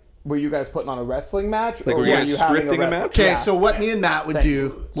like? Were you guys putting on a wrestling match? Like, or were you guys having scripting a wrestling- match? Okay, Yeah. so what me and Matt would Thank do,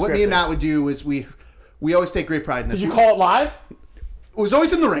 you. what me and Scripted. Matt would do was we always take great pride in this. Did you call it live? It was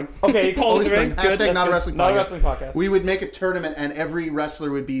always in the ring. Okay, you called it Always the ring. in Good, Hashtag that's not a good. wrestling podcast. Not a wrestling podcast. We would make a tournament, and every wrestler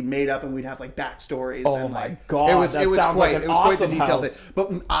would be made up, and we'd have like backstories. Oh and, my like, God, It was that it was sounds quite like an it was quite the awesome detailed house. thing.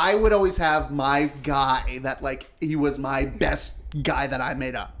 But I would always have my guy that like he was my best guy that I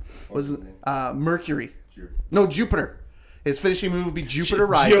made up. Was Mercury? No, Jupiter. His finishing move would be Jupiter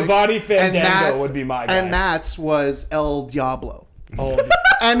Rising. Giovanni Fandango Matt's- would be my guy. And Matt's was El Diablo. Oh,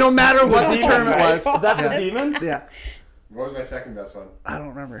 And no matter what the demon, tournament right? was, Is that yeah. the demon? Yeah, What was my second best one? I don't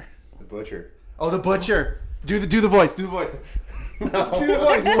remember. The Butcher. Oh, the butcher. Do the voice. Do the voice. Do the voice. Do the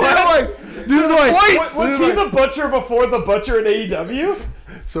voice. Do the voice. Was he the butcher before the butcher in AEW?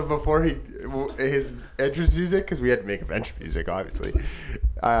 So before his entrance music, because we had to make adventure music, obviously,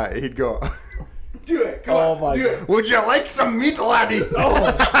 he'd go, Do it. Come Oh on. my Do God. it. "Would you like some meat, laddie?"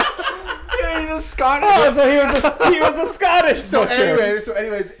 Yeah, he was Scottish. Oh, so he was a Scottish So butcher.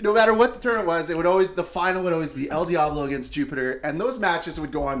 anyways, no matter what the tournament was, the final would always be El Diablo against Jupiter, and those matches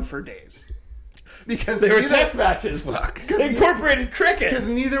would go on for days. Because They were neither- test matches. They incorporated cricket. Because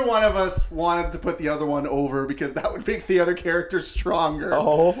neither one of us wanted to put the other one over because that would make the other character stronger.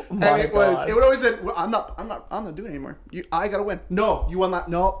 Oh my and it God. would always say, well, I'm not doing it anymore. I gotta win. No, you won that.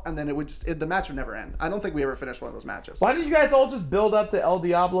 No, and then the match would never end. I don't think we ever finished one of those matches. Why did you guys all just build up to El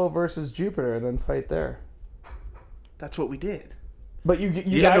Diablo versus Jupiter and then fight there? That's what we did. But you had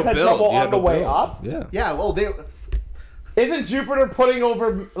guys no had build. trouble You had on the no way build. up? Yeah. Yeah. Well, Isn't Jupiter putting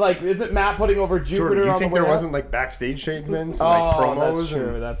over, like, isn't Matt putting over Jupiter Jordan, you on think the way there up? wasn't like backstage segments, and, Oh, like promos, that's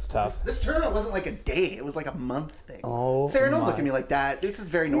true. and That's tough. this tournament wasn't like a day. It was like a month thing. Oh, Sarah, don't my. look at me like that. This is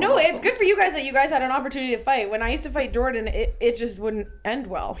very normal. No, it's good for you guys that you guys had an opportunity to fight. When I used to fight Jordan, it just wouldn't end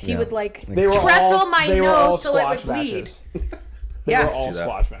well. He would like They were trestle all, my they were all nose till it would squash bleed. matches. They Yeah. were all See that.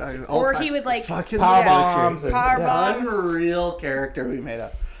 squash matches. Or he would like fucking Power butcher. bombs. And, Power yeah. bomb. Unreal character we made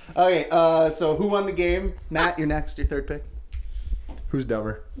up. Okay, so who won the game? Matt, you're next. Your third pick. who's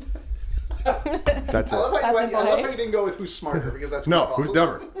dumber? That's it. I love how That's you a play. didn't go with who's smarter because that's No, good who's call.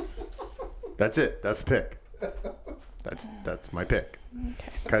 dumber? That's it. That's the pick. That's my pick.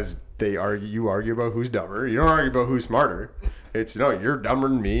 Because you argue about who's dumber. You don't argue about who's smarter. It's no, you're dumber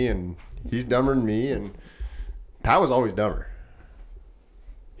than me, and he's dumber than me, and Pat was always dumber.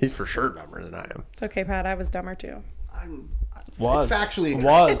 He's for sure dumber than I am. It's okay, Pat. I was dumber too. Was. It's factually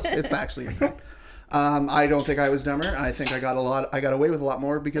incorrect. Was. It's factually incorrect. I don't think I was dumber. I think I got away with a lot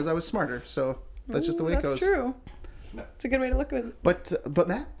more because I was smarter. So that's just the way it That's goes. true. It's a good way to look at it. But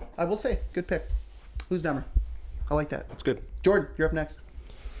Matt, I will say, good pick. Who's dumber? I like that. It's good. Jordan, you're up next.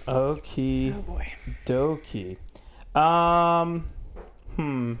 Okie Oh boy. dokie.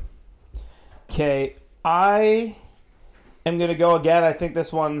 Okay, I am gonna go again. I think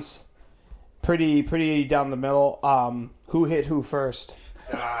this one's pretty down the middle. Who hit who first?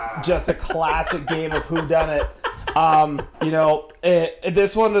 Just a classic game of who done it.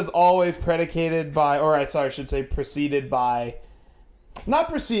 This one is always predicated by, I should say preceded by. Not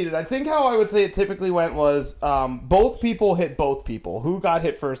preceded. I think how I would say it typically went was both people hit both people. Who got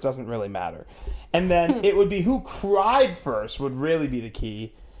hit first doesn't really matter. And then it would be who cried first would really be the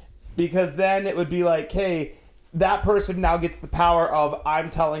key. Because then it would be like, hey, that person now gets the power of I'm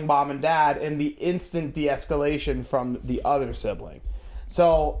telling mom and dad and the instant de-escalation from the other sibling.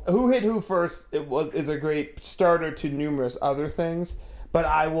 So who hit who first is a great starter to numerous other things. But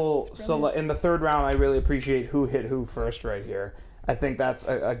I will select in the third round. I really appreciate who hit who first right here. I think that's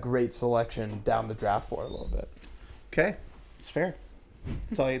a great selection down the draft board a little bit. Okay, it's fair.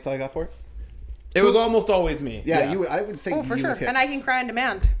 That's all I got for it. It was almost always me. Yeah, I would think. Oh, for you sure. would hit. And I can cry on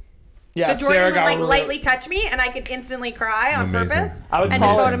demand. Yeah, so Jordan Sarah would got like really- lightly touch me, and I could instantly cry on Amazing. purpose. I would and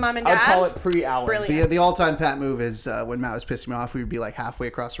call just it. go to mom and I would dad. call it pre-Allen. Brilliant. The all-time Pat move is when Matt was pissing me off, we would be like halfway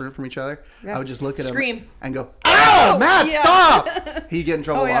across the room from each other. I would just look at him Scream. and go, "Ow, Matt, Yeah. stop!" He'd get in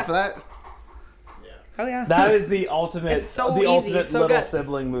trouble Oh, yeah. off of that. Oh yeah. That is the ultimate. It's so the easy. ultimate It's so little good.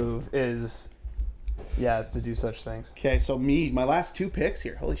 sibling move is to do such things. Okay, so my last 2 picks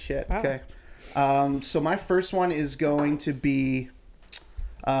here. Holy shit. Wow. Okay. So my first one is going to be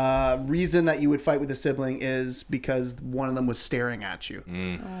reason that you would fight with a sibling is because one of them was staring at you.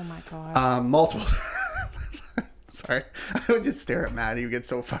 Oh my god. Multiple. Sorry. I would just stare at Matt. He would get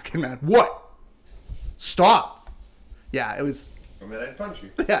so fucking mad. What? Stop. Yeah, it was. I mean, I'd punch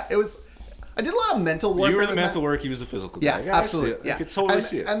you. Yeah, it was. I did a lot of mental work. You were the with Matt. mental work. He was the physical. Yeah, guy. I see absolutely. it. Yeah, I could totally and,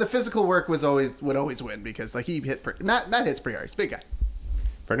 see it. And the physical work would always win because like he hit. Matt hits pretty hard. He's a big guy.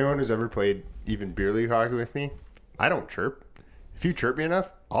 For anyone who's ever played even beer league hockey with me, I don't chirp. If you chirp me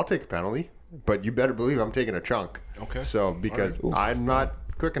enough, I'll take a penalty. But you better believe I'm taking a chunk. Okay. So because I'm not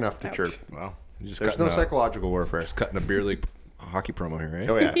quick enough to chirp. Wow. You just There's no psychological warfare. cutting a beer league hockey promo here, right?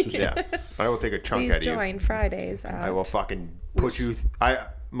 Oh yeah, yeah. I will take a chunk Please out of you. join Fridays. I will fucking put you.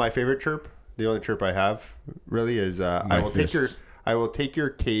 My favorite chirp, the only chirp I have, really is I will take your. fists. I will take your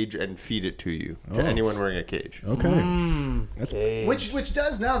cage and feed it to you. To anyone wearing a cage. Okay. That's Which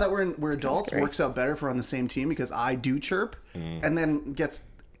does now that we're adults great. works out better if we're on the same team because I do chirp and then gets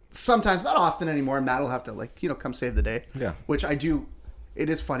sometimes not often anymore. Matt will have to come save the day. Yeah. Which I do. It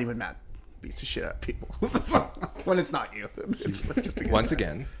is funny when Matt beats the shit out of people when it's not you. It's like just a good once time.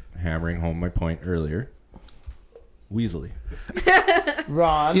 again hammering home my point earlier. Weasley.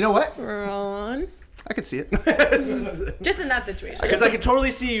 Ron. You know what? Ron. I could see it. Just in that situation. Because I can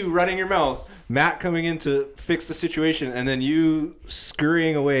totally see you running your mouth, Matt coming in to fix the situation, and then you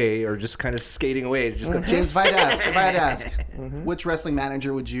scurrying away or just kind of skating away. Just go, James, if I had to ask, which wrestling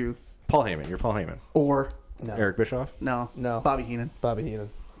manager would you Paul Heyman. You're Paul Heyman. or Eric Bischoff. no Bobby Heenan? Bobby Heenan.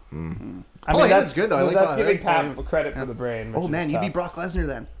 Paul Heyman's good though. I like that's Bobby- giving I like Pat Bobby- credit for the brain. Oh which man, is you'd be tough. Brock Lesnar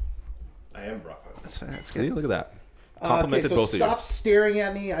then. I am Brock. That's See, good. look at that. Complimented so both of stop you. staring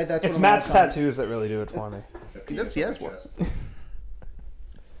at me. That's It's one of my Matt's comments. tattoos that really do it for me. Yes, he has one.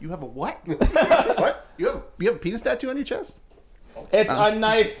 You have a what? What? You have a penis tattoo on your chest? It's a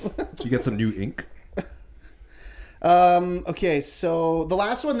knife. Did you get some new ink? Okay, so the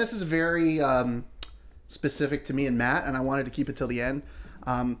last one. This is very specific to me and Matt, and I wanted to keep it till the end.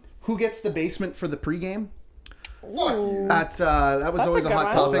 Who gets the basement for the pregame? That was always a a good hot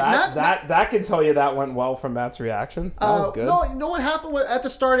one. topic. Matt, That can tell you that went well from Matt's reaction. That was good. No, you know what happened? At the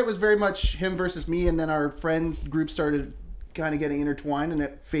start, it was very much him versus me, and then our friends group started kind of getting intertwined, and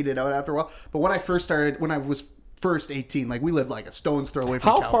it faded out after a while. But when I was first 18, like we lived like a stone's throw away from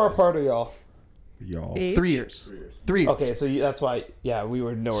How Cowboys. far apart are y'all? Y'all. 3 years. 3 years. Okay, so that's why. Yeah, we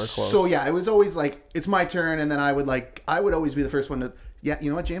were nowhere close. So yeah, it was always like it's my turn, and then I would always be the first one to. Yeah,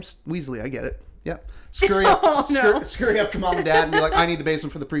 you know what, James Weasley, I get it. Yeah, scurry up, Oh, no. scurry up to mom and dad, and be like, I need the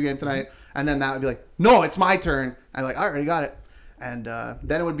basement for the pregame tonight, and then Matt would be like, No, it's my turn. I'm like, I already got it, and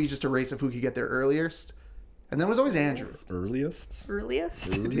then it would be just a race of who could get there earliest, and then it was always Andrew. Earliest?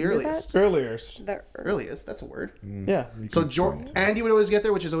 Earliest? The earliest. Earlier. Earliest, that's a word. Yeah. So Andy would always get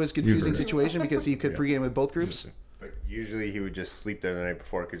there, which is always a confusing situation because he could pregame with both groups. But usually he would just sleep there the night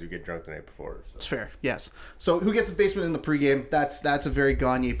before because he'd get drunk the night before. So. It's fair, yes. So who gets the basement in the pregame? That's a very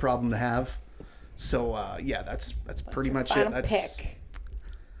Gagne problem to have. So yeah, that's pretty much it. Final That's pick.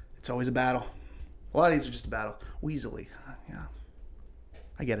 it's always a battle. A lot of these are just a battle. Weasley, yeah,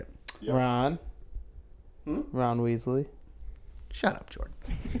 I get it. Ron. Ron Weasley. Shut up, Jordan.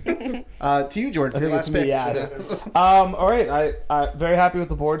 To you, Jordan, for I your think it's last me. pick. Yeah. All right. I'm very happy with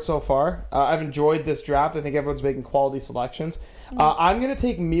the board so far. I've enjoyed this draft. I think everyone's making quality selections. I'm going to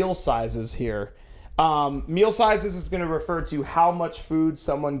take meal sizes here. Meal sizes is going to refer to how much food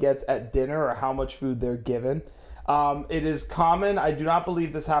someone gets at dinner or how much food they're given. It is common. I do not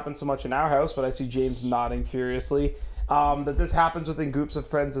believe this happens so much in our house, but I see James nodding furiously. That this happens within groups of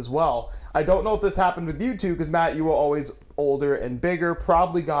friends as well. I don't know if this happened with you two because Matt, you were always older and bigger,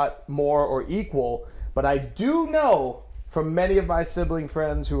 probably got more or equal. But I do know from many of my sibling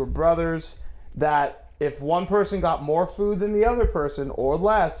friends who are brothers that if one person got more food than the other person or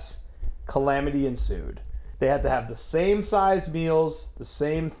less, calamity ensued. They had to have the same size meals, the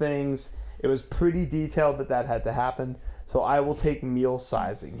same things. It was pretty detailed that had to happen. So I will take meal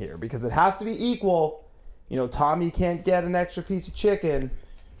sizing here because it has to be equal. You know, Tommy can't get an extra piece of chicken.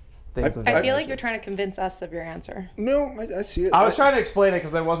 Things of I that feel like nature. you're trying to convince us of your answer. No, I see it. I was trying to explain it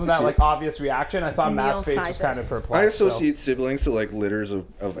because it wasn't that see like it. obvious reaction. I thought Matt's face was sizes. kind of perplexed. I associate siblings to like litters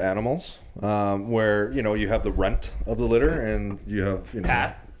of animals, where you have the runt of the litter and you have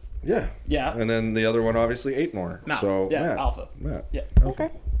Pat. Yeah. Yeah. And then the other one obviously 8 more. No. So Yeah, Matt. Alpha. Matt. Yeah. Okay.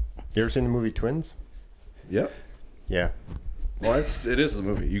 You ever seen the movie Twins? Yep. Yeah. Well, it is the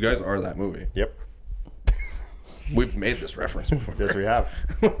movie. You guys are that movie. Yep. We've made this reference before. Yes, we have.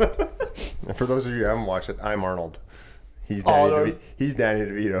 And for those of you who haven't watched it, I'm Arnold. He's Arnold. He's Danny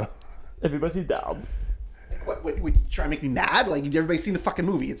DeVito. Everybody down. What, you try to make me mad? Like, everybody's seen the fucking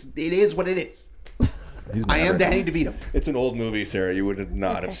movie. It is what it is. I am Danny DeVito. It's an old movie, Sarah. You would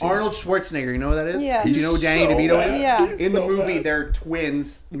not have seen it. Arnold Schwarzenegger, you know who that is? Yeah. Do you know who Danny so DeVito bad. is? Yeah. In the movie, they're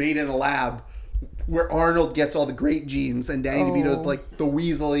twins made in a lab where Arnold gets all the great genes and Danny DeVito's like the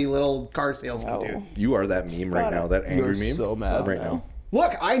weaselly little car salesman dude. You are that meme right now. That angry You're meme. so mad right now. now.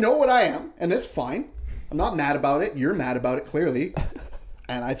 Look, I know what I am, and it's fine. I'm not mad about it. You're mad about it, clearly.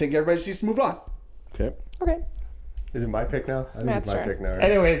 And I think everybody just needs to move on. Okay. Okay. Is it my pick now? I think Matt's it's my turn. pick now. Right?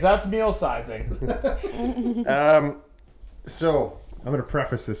 Anyways, that's meal sizing. So I'm going to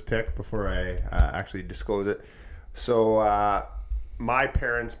preface this pick before I actually disclose it. So my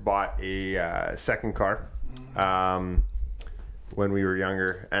parents bought a second car when we were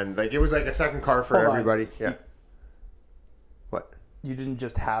younger, and like it was like a second car for Hold on. everybody. Yeah. What? You didn't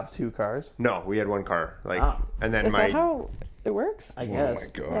just have 2 cars? No, we had one car. Like, Ah. and then Is my that how it works? I Oh guess. my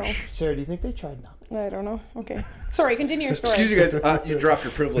gosh. Sarah, do you think they tried nothing? I don't know. Okay. Sorry, continue your story. Excuse you guys. You dropped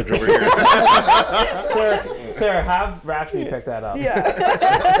your privilege over here. Sarah, have Rashmi pick that up.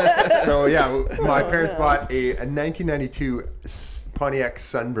 Yeah. So yeah, my parents bought a 1992 Pontiac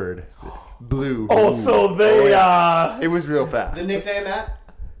Sunbird, blue. Oh, so they, It was real fast. The nickname that?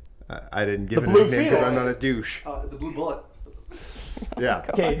 I didn't give The it a Blue nickname because I'm Phoenix. not a douche. The Blue Bullet. Yeah.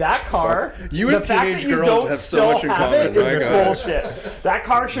 Okay, that car. You the and fact teenage that you girls don't have so still much in have common, it is my God. bullshit. That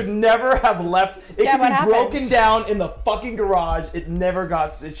car should never have left. It Yeah, could what be happened? broken down in the fucking garage. It never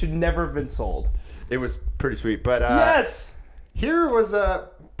got. It should never have been sold. It was pretty sweet, but Yes. here was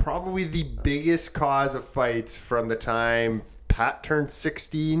probably the biggest cause of fights from the time Pat turned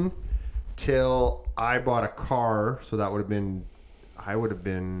 16 till I bought a car. So that would have been, I would have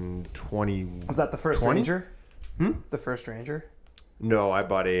been 20. Was that the first 20? Ranger? The first Ranger. No, I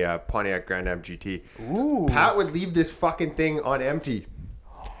bought a Pontiac Grand Am GT. Ooh. Pat would leave this fucking thing on empty.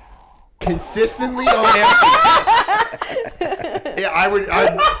 Consistently on empty. Yeah,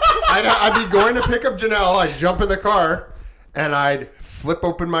 I'd be going to pick up Janelle. I'd jump in the car and I'd flip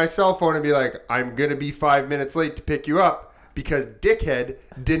open my cell phone and be like, I'm going to be 5 minutes late to pick you up because Dickhead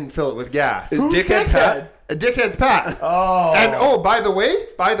didn't fill it with gas. Is Dickhead Pat? A Dickhead's Pat. Oh. And by the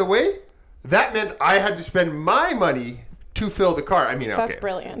way, that meant I had to spend my money to fill the car. I mean, That's okay,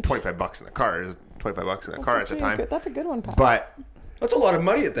 brilliant. $25 in the car is $25 in the car at the time. That's a good one, Pat. But That's a lot of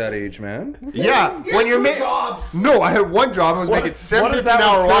money at that age, man. yeah, when you're making jobs. no, I had one job. I was making is- what is $7.50 that an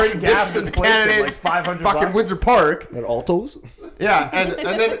hour with washing current gas dishes at the inflation, candidates, like $500 fucking Windsor Park. At Altos? Yeah, and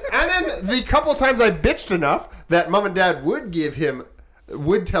then the couple of times I bitched enough that mom and dad would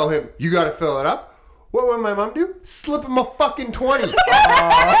tell him, you got to fill it up. What would my mom do? Slip him a fucking 20.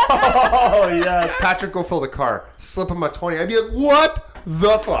 Oh yes. Patrick, go fill the car. Slip him a 20. I'd be like, what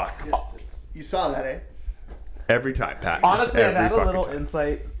the fuck? You saw that, eh? Every time, Pat. Honestly, I've Every had a fucking little time.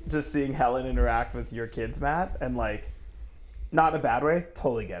 insight just seeing Helen interact with your kids, Matt, and like, not in a bad way.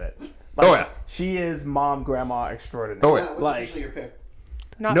 Totally get it. Like, Oh, yeah. She is mom, grandma extraordinary. Oh, yeah. What's Like- officially your pick?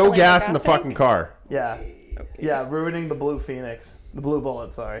 Not No filling gas in the tank? fucking car. Yeah. Yeah, ruining the Blue Phoenix, the Blue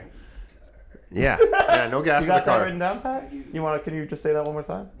Bullet. Sorry. Yeah, no gas You in the got that car. written down, Pat? Can you just say that one more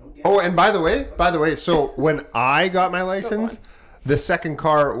time? Oh, and by the way, so when I got my license, the second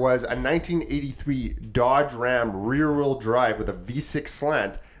car was a 1983 Dodge Ram rear-wheel drive with a V6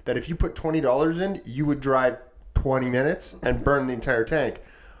 slant that if you put $20 in, you would drive 20 minutes and burn the entire tank.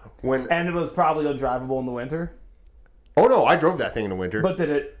 And it was probably undrivable in the winter. Oh no, I drove that thing in the winter. But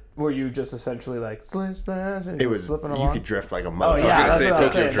were you just essentially like slip splash and it was slipping you along? could drift like a Oh motherfucker. yeah, gonna that's say what I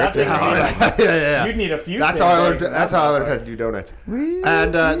was Tokyo saying. That drifting. thing would be like- yeah. You'd need a few. That's how I learned. sandbags in That's that how I learned how motherfucker. to do donuts.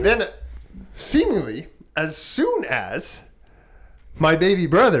 And then, seemingly, as soon as my baby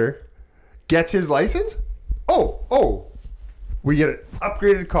brother gets his license, we get an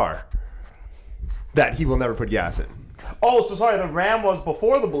upgraded car that he will never put gas in. Oh, so sorry. The Ram was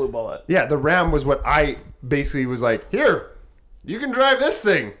before the Blue Bullet. Yeah, the Ram was what I basically was like, here, you can drive this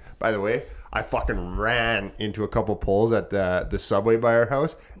thing. By the way, I fucking ran into a couple poles at the subway by our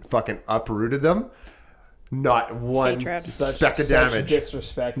house, fucking uprooted them. Not one Hatred. speck of Such damage.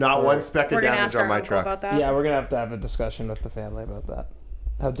 disrespect. Not for- one speck We're of gonna damage ask on our my uncle truck. about that. Yeah, we're gonna have a discussion with the family about that.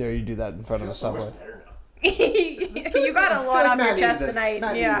 How dare you do that in front of a subway? You got a lot on your chest tonight.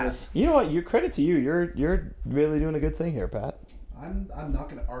 Yeah. You know what? Your credit to you. You're really doing a good thing here, Pat. I'm not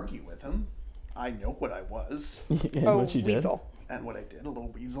going to argue with him. I know what I was. And Oh, what you did. weasel. and what I did, a little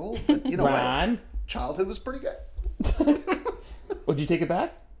weasel. But you know Ron. what? Childhood was pretty good. Would you take it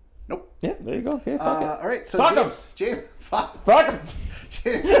back? Nope. Yeah, there you go. Okay, fuck it. All right, so Fuck 'em. James, fuck. Fuck 'em.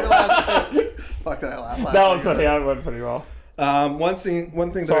 James, your last pick. Fuck, did I laugh last That was week? funny. I went pretty well. One thing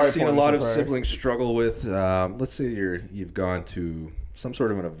that Sorry, I've seen a Porter lot of Prairie. siblings struggle with. Let's say you've gone to some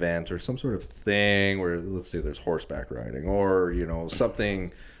sort of an event or some sort of thing where, let's say, there's horseback riding, or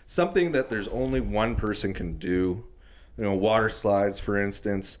something that there's only one person can do. Water slides, for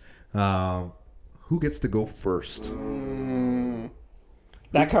instance. Who gets to go first?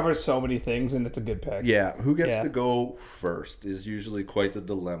 That covers so many things, and it's a good pick. Yeah, who gets Yeah. to go first is usually quite the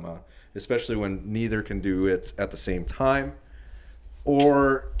dilemma, especially when neither can do it at the same time.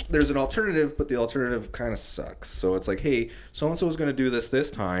 Or there's an alternative, but the alternative kind of sucks. So it's like, hey, so-and-so is going to do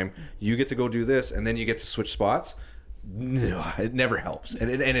this time. You get to go do this, and then you get to switch spots. No, it never helps. And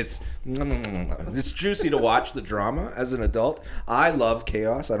it's juicy to watch the drama as an adult. I love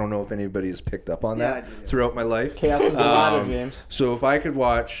chaos. I don't know if anybody has picked up on Yeah, that I do. throughout my life. Chaos is a ladder, James. So if I could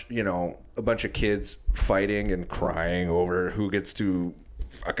watch, a bunch of kids fighting and crying over who gets to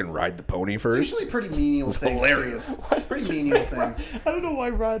fucking ride the pony first. It's usually pretty menial It's things. hilarious. Too. Pretty menial things. I don't know why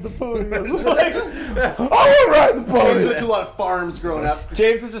ride the pony. It's like, I want to ride the James pony. went to a lot of farms growing up.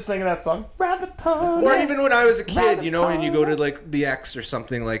 James is just thinking that song. Ride the pony. Or even when I was a kid, Ride the and you go to pony. like the X or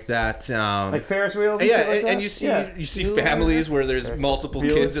something like that. Like Ferris wheels. And Yeah, shit like and that? you see Yeah. you see families where there's multiple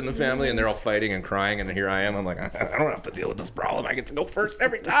Bueller. kids in the family and they're all fighting and crying, and here I am. I'm like, I don't have to deal with this problem. I get to go first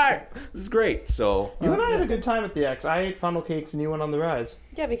every time. This is great. So You and I had a good time at the X. I ate funnel cakes and you went on the rides.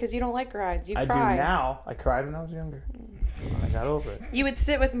 Yeah, because you don't like rides. You I cry. do now. I cried when I was younger. I got over it. You would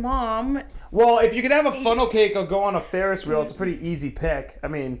sit with mom. Well, if you could have a funnel cake or go on a Ferris wheel, it's a pretty easy pick. I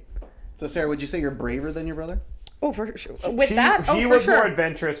mean, So, Sarah, would you say you're braver than your brother? Oh, for sure. With she that, she for was sure. more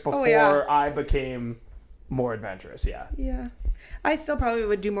adventurous before yeah. I became more adventurous. Yeah. Yeah, I still probably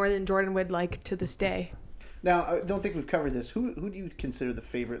would do more than Jordan would like to this day. Now, I don't think we've covered this. Who do you consider the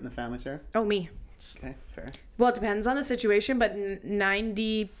favorite in the family, Sarah? Oh, me. Okay, fair. Well, it depends on the situation, but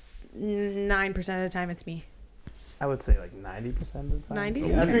 99% of the time it's me. I would say like 90% of the time. 90? So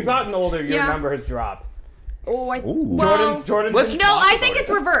as we've gotten older, your Yeah. number has dropped. Oh, well, Jordan's Let's been, no, I think it's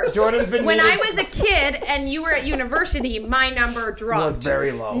reversed. Jordan's been when needed- I was a kid and you were at university, my number dropped. was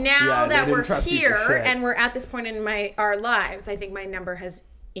very low. Now Yeah, they that didn't we're trust you for here shit. and we're at this point in our lives, I think my number has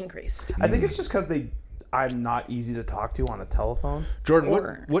increased. I think it's just because I'm not easy to talk to on a telephone. Jordan,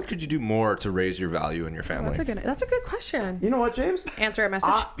 Or- what could you do more to raise your value in your family? That's a good question. You know what, James? Answer a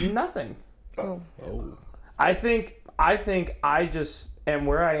message. Nothing. Oh. I think I just am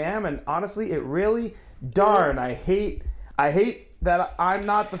where I am, and honestly, it really I hate that I'm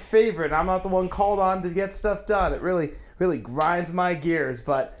not the favorite. I'm not the one called on to get stuff done. It really grinds my gears.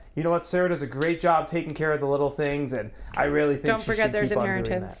 But you know what? Sarah does a great job taking care of the little things, and I really think Don't she forget should there's keep on doing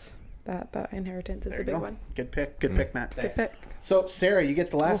inheritance. That inheritance is a big one. Good pick. Good pick, Matt. Good pick. So, Sarah, you get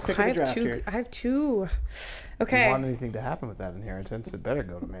the last pick of the draft here. I have two. If Okay. you want anything to happen with that inheritance, it better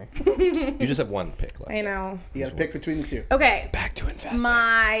go to me. You just have one pick left. I know. You got to pick between the two. Okay. Back to investing.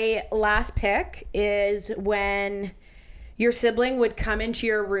 My last pick is when your sibling would come into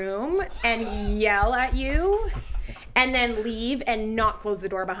your room and yell at you and then leave and not close the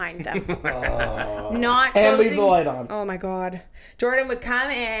door behind them. Not And leave closing- the light on. Oh my God. Jordan would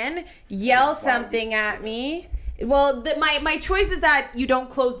come in, yell something at me. Well, my choice is that you don't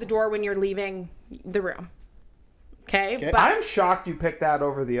close the door when you're leaving the room. Okay? But I'm shocked you picked that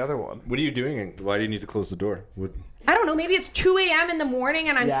over the other one. What are you doing? And why do you need to close the door? I don't know, maybe it's 2 a.m. in the morning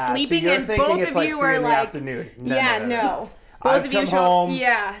and I'm So sleeping you're and thinking both it's of like you 3 are in the like, afternoon. No. Both I've of you come show home.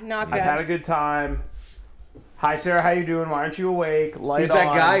 Yeah, not good. I've had a good time. Hi, Sarah. How you doing? Why aren't you awake? Light Who's on.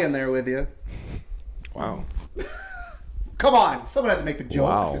 that guy in there with you? Wow. Come on. Someone had to make the joke.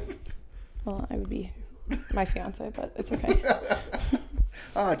 Wow. Well, I would be my fiance, but it's okay.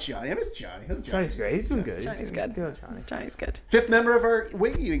 Oh, Johnny. I miss Johnny. How's Johnny? Johnny's great. He's doing good. Johnny's He's good. Good, Johnny. Johnny's good. Fifth member of our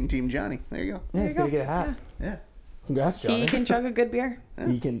wing eating team, Johnny. There you go. Yeah, he's gonna get a hat. Yeah. Congrats, Johnny. He can chug a good beer.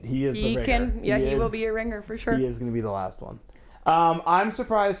 He can. He is the He ringer. can. Yeah, he will is- be a ringer for sure. He is going to be the last one. I'm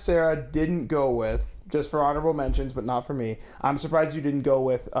surprised Sarah didn't go with, just for honorable mentions, but not for me. I'm surprised you didn't go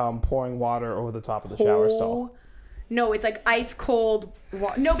with pouring water over the top of the shower stall. No, it's like ice cold.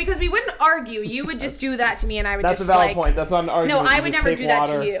 No, because we wouldn't argue. You would just do that to me, and I would. That's just a valid like, point. That's not an argument. No, I You would just never take do that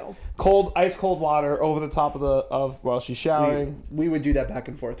to water, you. Ice cold water over the top of while she's showering. We would do that back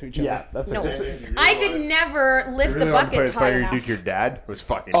and forth to each other. Yeah, that's No, a I could never lift the Really want to play bucket high fire you enough. do to your dad was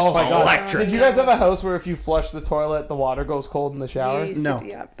fucking Oh my god! electric. Did you guys have a house where if you flush the toilet, the water goes cold in the shower? You used No. to,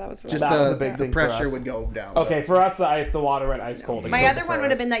 yeah, that was Just That was the, a big the thing for pressure us. would go down. Okay, for us, the water went ice cold. My other one would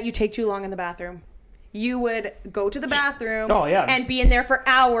have been that you take too long in the bathroom. you would go to the bathroom Oh, yeah, and be in there for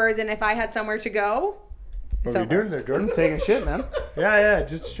hours, and if I had somewhere to go, What are you doing there, Jordan? I'm taking a shit, man. Yeah,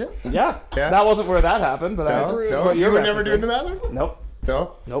 just shit. Yeah. Yeah. That wasn't where that happened, but I agree with No, what you you're would never do referencing. it in the bathroom? Nope.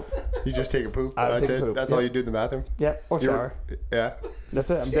 No? Nope. You just take a poop. I would That's take a it? poop, That's yeah. all you do in the bathroom? Yeah. Or You shower. Yeah. That's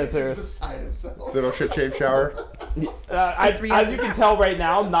it. I'm dead serious. Beside himself. Little shit shave shower. As you can tell right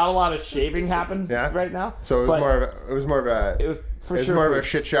now, not a lot of shaving happens Yeah. right now. So it was but more of a It was for it was sure. more of a poops.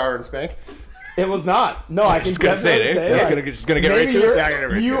 shit shower and spank. It was not. No, I can Just gonna say it, definitely eh? say, Just gonna get right maybe to it. you're- Yeah, I gotta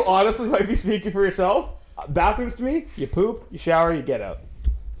right You to it. honestly might be speaking for yourself. Bathrooms to me, you poop, you shower, you get out.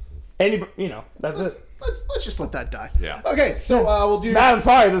 That's it. Let's just let that die. Yeah. Okay, so we'll do. Matt, I'm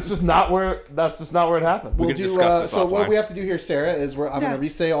sorry. That's just not where it happened. We'll can do. discuss this So what offline. we have to do here, Sarah, is I'm going Yeah. to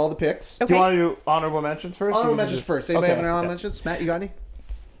re-say all the picks. Do Okay. you want to do honorable mentions first? Honorable Or mentions just- first. Anybody Okay, have any honorable yeah. mentions? Matt, you got any?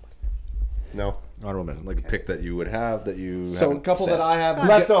 No. Honorable mention, like a pick that you would have that you. So a haven't couple said. that I have.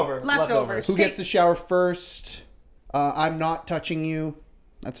 Leftovers. Who gets to shower first? I'm not touching you.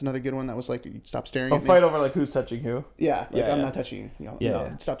 That's another good one. That was like, stop staring Oh, at me. fight over like who's touching who. Yeah, like Yeah, I'm yeah. not touching you. You know, Yeah, no,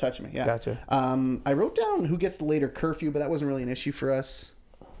 yeah. stop touching me. Yeah. Gotcha. I wrote down who gets the later curfew, but that wasn't really an issue for us.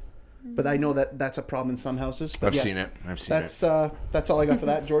 But I know that that's a problem in some houses. But I've yeah, seen it. That's all I got for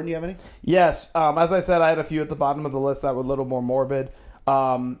that. Jordan, do you have any? Yes. As I said, I had a few at the bottom of the list that were a little more morbid.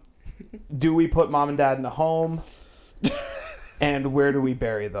 Do we put mom and dad in a home? And where do we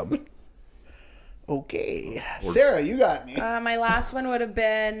bury them? Okay, Sarah, you got me. My last one would have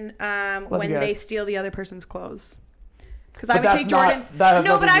been when you they guys. steal the other person's clothes. Because But I would that's take not- Jordan's. that has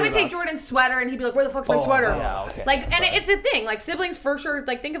No, nothing but to I do would with take us. Jordan's sweater, and he'd be like, "Where the fuck's my sweater?" yeah, okay. Like, and it's a thing. Like siblings for sure.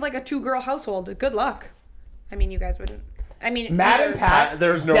 Like, think of like a 2-girl household. Good luck. I mean, you guys wouldn't. I mean, Matt and Pat.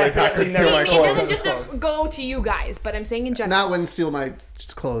 There's no way Pat definitely could never steal my It stole clothes. doesn't clothes. just go to you guys, but I'm saying in general. Matt wouldn't steal my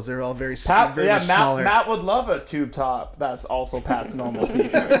clothes. They're all very, Pat, very yeah, much smaller. Matt would love a tube top. That's also Pat's normal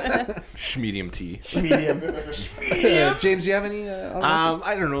t-shirt. Medium T. Medium. James, do you have any? honorable mentions?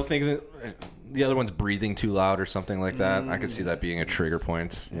 I don't know. Thinking the other one's breathing too loud or something like that. I could see that being a trigger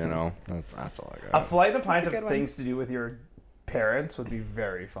point. That's all I A got. flight and a pint a good of one. things to do with your parents would be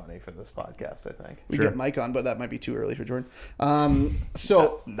very funny for this podcast, I think. We get Mike on, but that might be too early for Jordan. So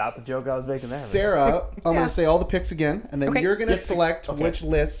That's not the joke I was making there. Sarah, I'm Yeah. going to say all the picks again, and then Okay. you're going to Yes, select okay. which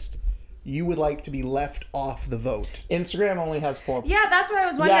list you would like to be left off the vote. Instagram only has 4. Yeah, that's what I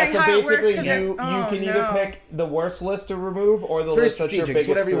was Yeah, wondering so how it works. basically 'Cause there's- you oh, can either no. pick the worst list to remove or the very list that's your strategic, biggest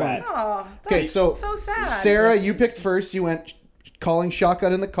so whatever you threat. want. Oh, Okay, that's so, so sad. Sarah, you picked first. You went calling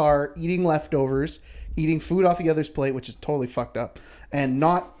shotgun in the car, eating leftovers, eating food off the other's plate, which is totally fucked up, and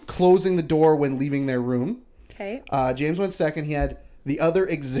not closing the door when leaving their room. Okay. James went second. He had the other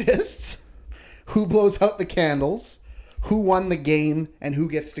exists, who blows out the candles, who won the game, and who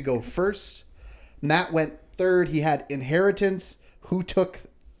gets to go first. Matt went third. He had inheritance, who took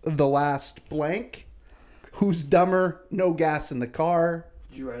the last blank, who's dumber, no gas in the car.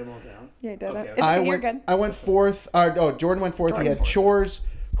 Did you write them all down? Yeah, I did it. okay. You're good. I went fourth. Jordan went fourth. He had chores,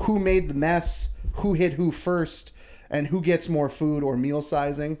 who made the mess, who hit who first, and who gets more food or meal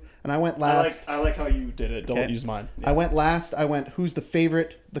sizing. And I went last. I like how you did it. Don't Okay. use mine. I went last. I went who's the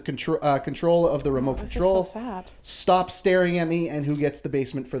favorite, the control of the remote This is control. so sad. Stop staring at me, and who gets the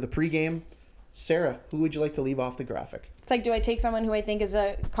basement for the pregame. Sarah, who would you like to leave off the graphic? It's like, do I take someone who I think is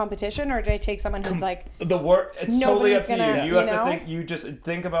a competition, or do I take someone who's like, The word. It's totally up Nobody's to you. gonna- You have you know? to think. You just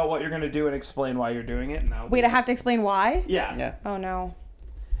think about what you're going to do and explain why you're doing it. Now. wait, I have to explain why? Yeah. Yeah. Oh no.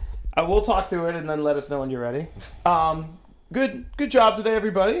 We'll talk through it and then let us know when you're ready. Good job today,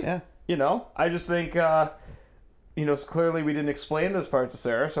 everybody. Yeah. I just think, so clearly we didn't explain this part to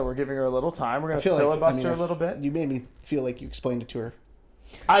Sarah, so we're giving her a little time. We're going to filibuster a little bit. You made me feel like you explained it to her.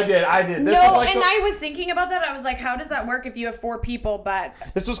 I did. This No, was like and I was thinking about that. I was like, how does that work if you have 4 people? But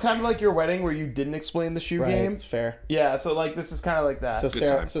this was kind of like your wedding where you didn't explain the shoe Right. game. It's fair. Yeah, so this is kind of like that. So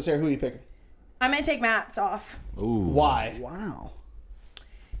time. Sarah, who are you picking? I'm gonna take Matt's off Ooh. Why? Wow.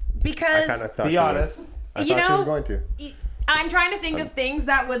 because I kind of thought Be she would. honest. I You thought she was know- going to. I'm trying to think of things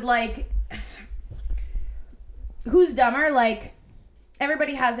that would like. Who's dumber? Like,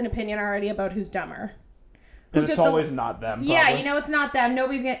 everybody has an opinion already about who's dumber. And it's took the- always not them. Yeah, probably. it's not them.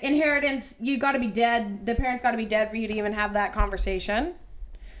 Nobody's gonna inheritance. You got to be dead. The parents got to be dead for you to even have that conversation.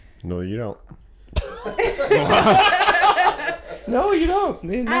 No, you don't. No, you don't.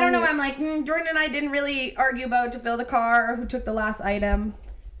 I don't know. I'm like Jordan and I didn't really argue about to fill the car or who took the last item.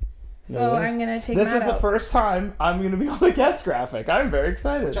 So I'm gonna take. This Matt is the out. first time I'm gonna be on a guest graphic. I'm very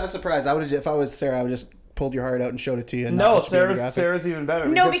excited. I'm surprised. If I was Sarah, I would just pulled your heart out and showed it to you. And No, not Sarah's Sarah's even better.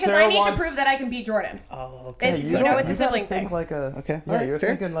 No, because Sarah I need wants- to prove that I can beat Jordan. Oh, okay. It's, you know, it's a sibling thing. Think like a, Okay, Yeah, alright, you're fair.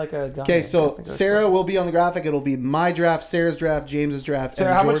 thinking like a guy. Okay, so Sarah will be on the graphic. It'll be my draft, Sarah's draft, James's draft,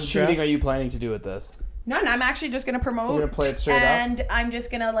 Sarah, and how much Jordan's cheating draft. are you planning to do with this? None. I'm actually just gonna promote. You're gonna play it straight up? and I'm just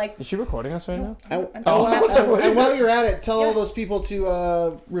gonna like. Is she recording us right now? And while you're at it, tell all those people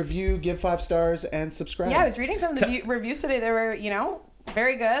to review, give 5 stars, and subscribe. Yeah, I was reading some of the reviews today. They were, you know,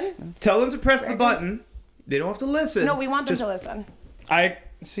 very good. Tell them to press the button. They don't have to listen. No, we want them to listen. I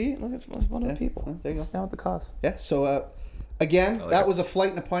see. Look, it's one of the people. there you go. It's down with the cost. Yeah. So again, that was a flight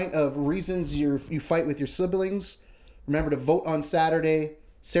and a pint of reasons you fight with your siblings. Remember to vote on Saturday.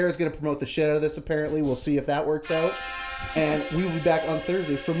 Sarah's going to promote the shit out of this. Apparently, we'll see if that works out. And we will be back on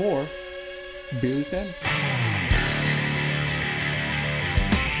Thursday for more Barely Standing.